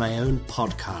that is my own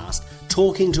podcast,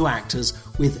 Talking to Actors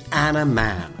with Anna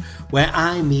Mann, where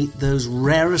I meet those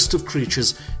rarest of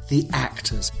creatures, the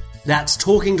actors. That's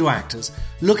Talking to Actors.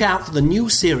 Look out for the new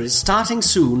series starting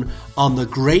soon on The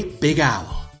Great Big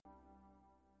Owl.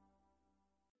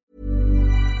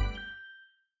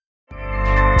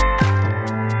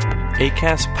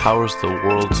 Acast powers the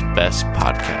world's best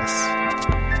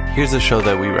podcasts. Here's a show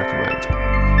that we recommend.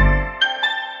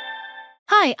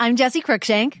 Hi, I'm Jessie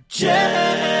Cruikshank. Jessie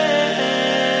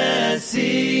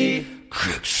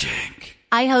Cruikshank.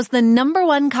 I host the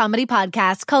 #1 comedy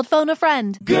podcast called Phone a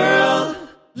Friend. Girl,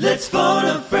 let's phone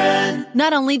a friend.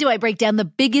 Not only do I break down the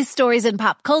biggest stories in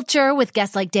pop culture with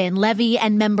guests like Dan Levy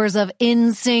and members of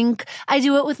NSYNC, I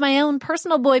do it with my own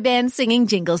personal boy band singing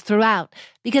jingles throughout.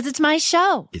 Because it's my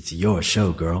show. It's your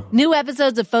show, girl. New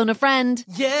episodes of Phone a Friend.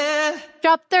 Yeah.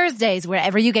 Drop Thursdays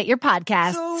wherever you get your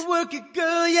podcasts. So work it,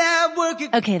 girl. Yeah, work it.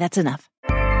 Okay, that's enough.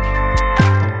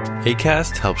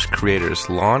 Acast helps creators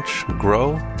launch,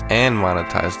 grow, and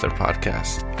monetize their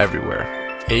podcasts everywhere.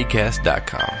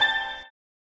 Acast.com.